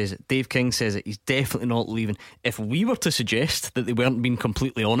Gerrard says it, Dave King says it, he's definitely not leaving. If we were to suggest that they weren't being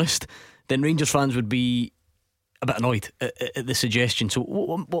completely honest, then Rangers fans would be a bit annoyed at the suggestion. So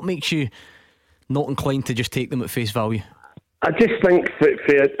what makes you not inclined to just take them at face value? I just think, from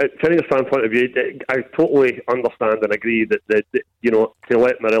a Rangers fan point of view, I totally understand and agree that to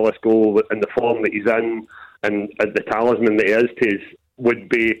let Morelos go in the form that he's in and the talisman that he is to us would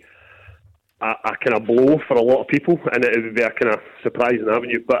be a kind of blow for a lot of people, and it would be a kind of surprising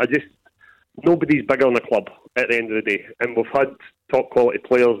avenue. But nobody's bigger than the club at the end of the day, and we've had top quality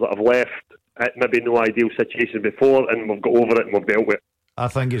players that have left at maybe no ideal situation before, and we've got over it and we've dealt with it. I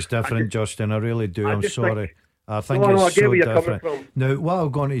think it's different, Justin. I really do. I'm sorry. I think I it's get so where you're different. coming from. Now, what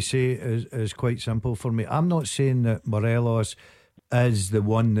I'm going to say is quite simple for me. I'm not saying that Morelos is the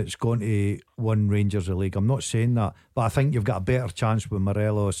one that's going to win Rangers the league. I'm not saying that, but I think you've got a better chance with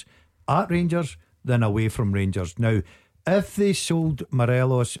Morelos at Rangers than away from Rangers. Now, if they sold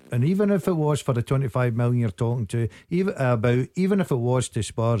Morelos, and even if it was for the 25 million you're talking to, even if it was to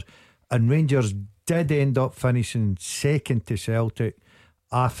Spurs, and Rangers did end up finishing second to Celtic,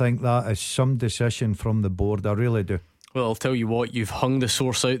 I think that is some decision from the board. I really do. Well, I'll tell you what, you've hung the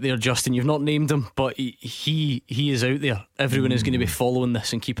source out there, Justin. You've not named him, but he is out there. Everyone is going to be following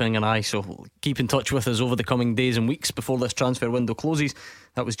this and keeping an eye. So keep in touch with us over the coming days and weeks before this transfer window closes.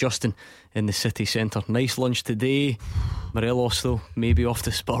 That was Justin in the city centre. Nice lunch today. Morelos though, maybe off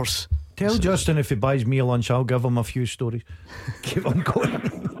to Spurs. Tell Justin if he buys me a lunch, I'll give him a few stories. Keep on going.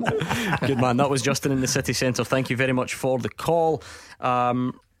 Good man. That was Justin in the city centre. Thank you very much for the call.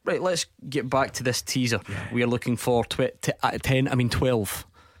 Right, let's get back to this teaser. We are looking for 12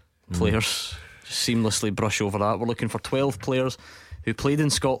 players. seamlessly brush over that. We're looking for 12 players who played in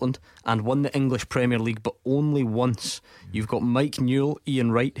Scotland and won the English Premier League, but only once. You've got Mike Newell,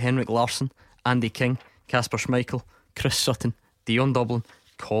 Ian Wright, Henrik Larsson, Andy King, Kasper Schmeichel, Chris Sutton, Dion Dublin,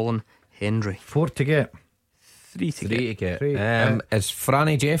 Colin Hendry. 4 to get. 3 to get. Is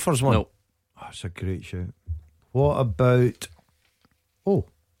Franny Jeffers one? No. Oh, that's a great shout. What about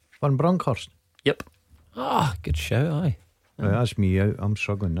Van Bronckhorst? Yep. Good shout, aye. Right, that's me out. I'm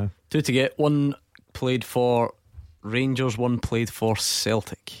struggling now. 2 to get. 1 played for Rangers, 1 played for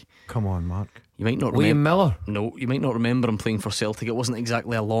Celtic. Come on, Mark. You might not William Miller? No, you might not remember him playing for Celtic. It wasn't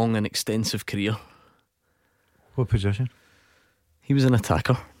exactly a long and extensive career. What position? He was an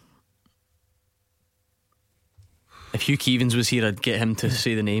attacker. If Hugh Keevins was here, I'd get him to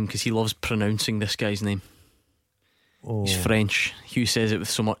say the name, because he loves pronouncing this guy's name. He's French. Hugh says it with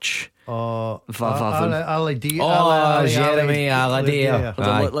so much Jeremy Aladier.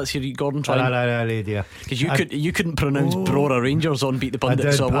 Let's hear you, Gordon, try. Because you couldn't pronounce Brora Rangers on Beat the Pundit. I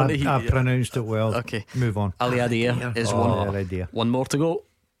did, so I pronounced it well. Okay, move on. Aladier is one more to go.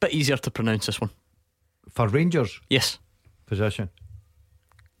 Bit easier to pronounce this one. For Rangers? Yes. Position?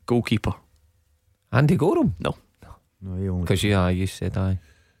 Goalkeeper. Andy Gorham? No, he only. Because you said aye.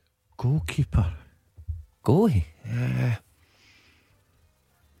 Goalkeeper. Goalie.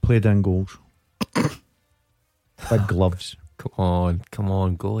 Played in goals. Big gloves. Come on,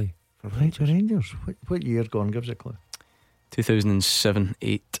 goalie. For Rangers. What year gone? Gives a clue.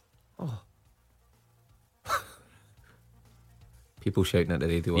 2007-8. People shouting at the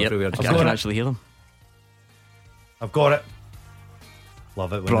radio everywhere. I can actually hear them. I've got it.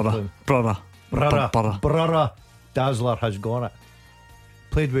 Love it. Brother Dazzler has got it.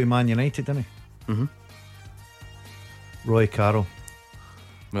 Played with Man United, didn't he? Mm-hmm. Roy Carroll.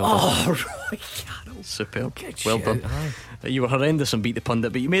 Well done. Roy Carroll. Superb. Good well shout, done. You were horrendous and Beat the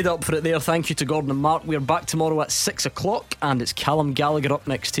Pundit, but you made up for it there. Thank you to Gordon and Mark. We're back tomorrow at 6 o'clock, and it's Callum Gallagher up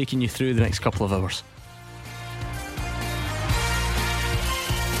next, taking you through the next couple of hours.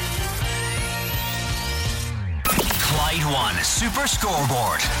 Clyde One Super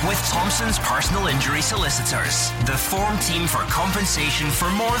Scoreboard with Thompson's personal injury solicitors. The form team for compensation for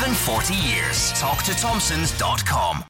more than 40 years. Talk to Thompsons.com.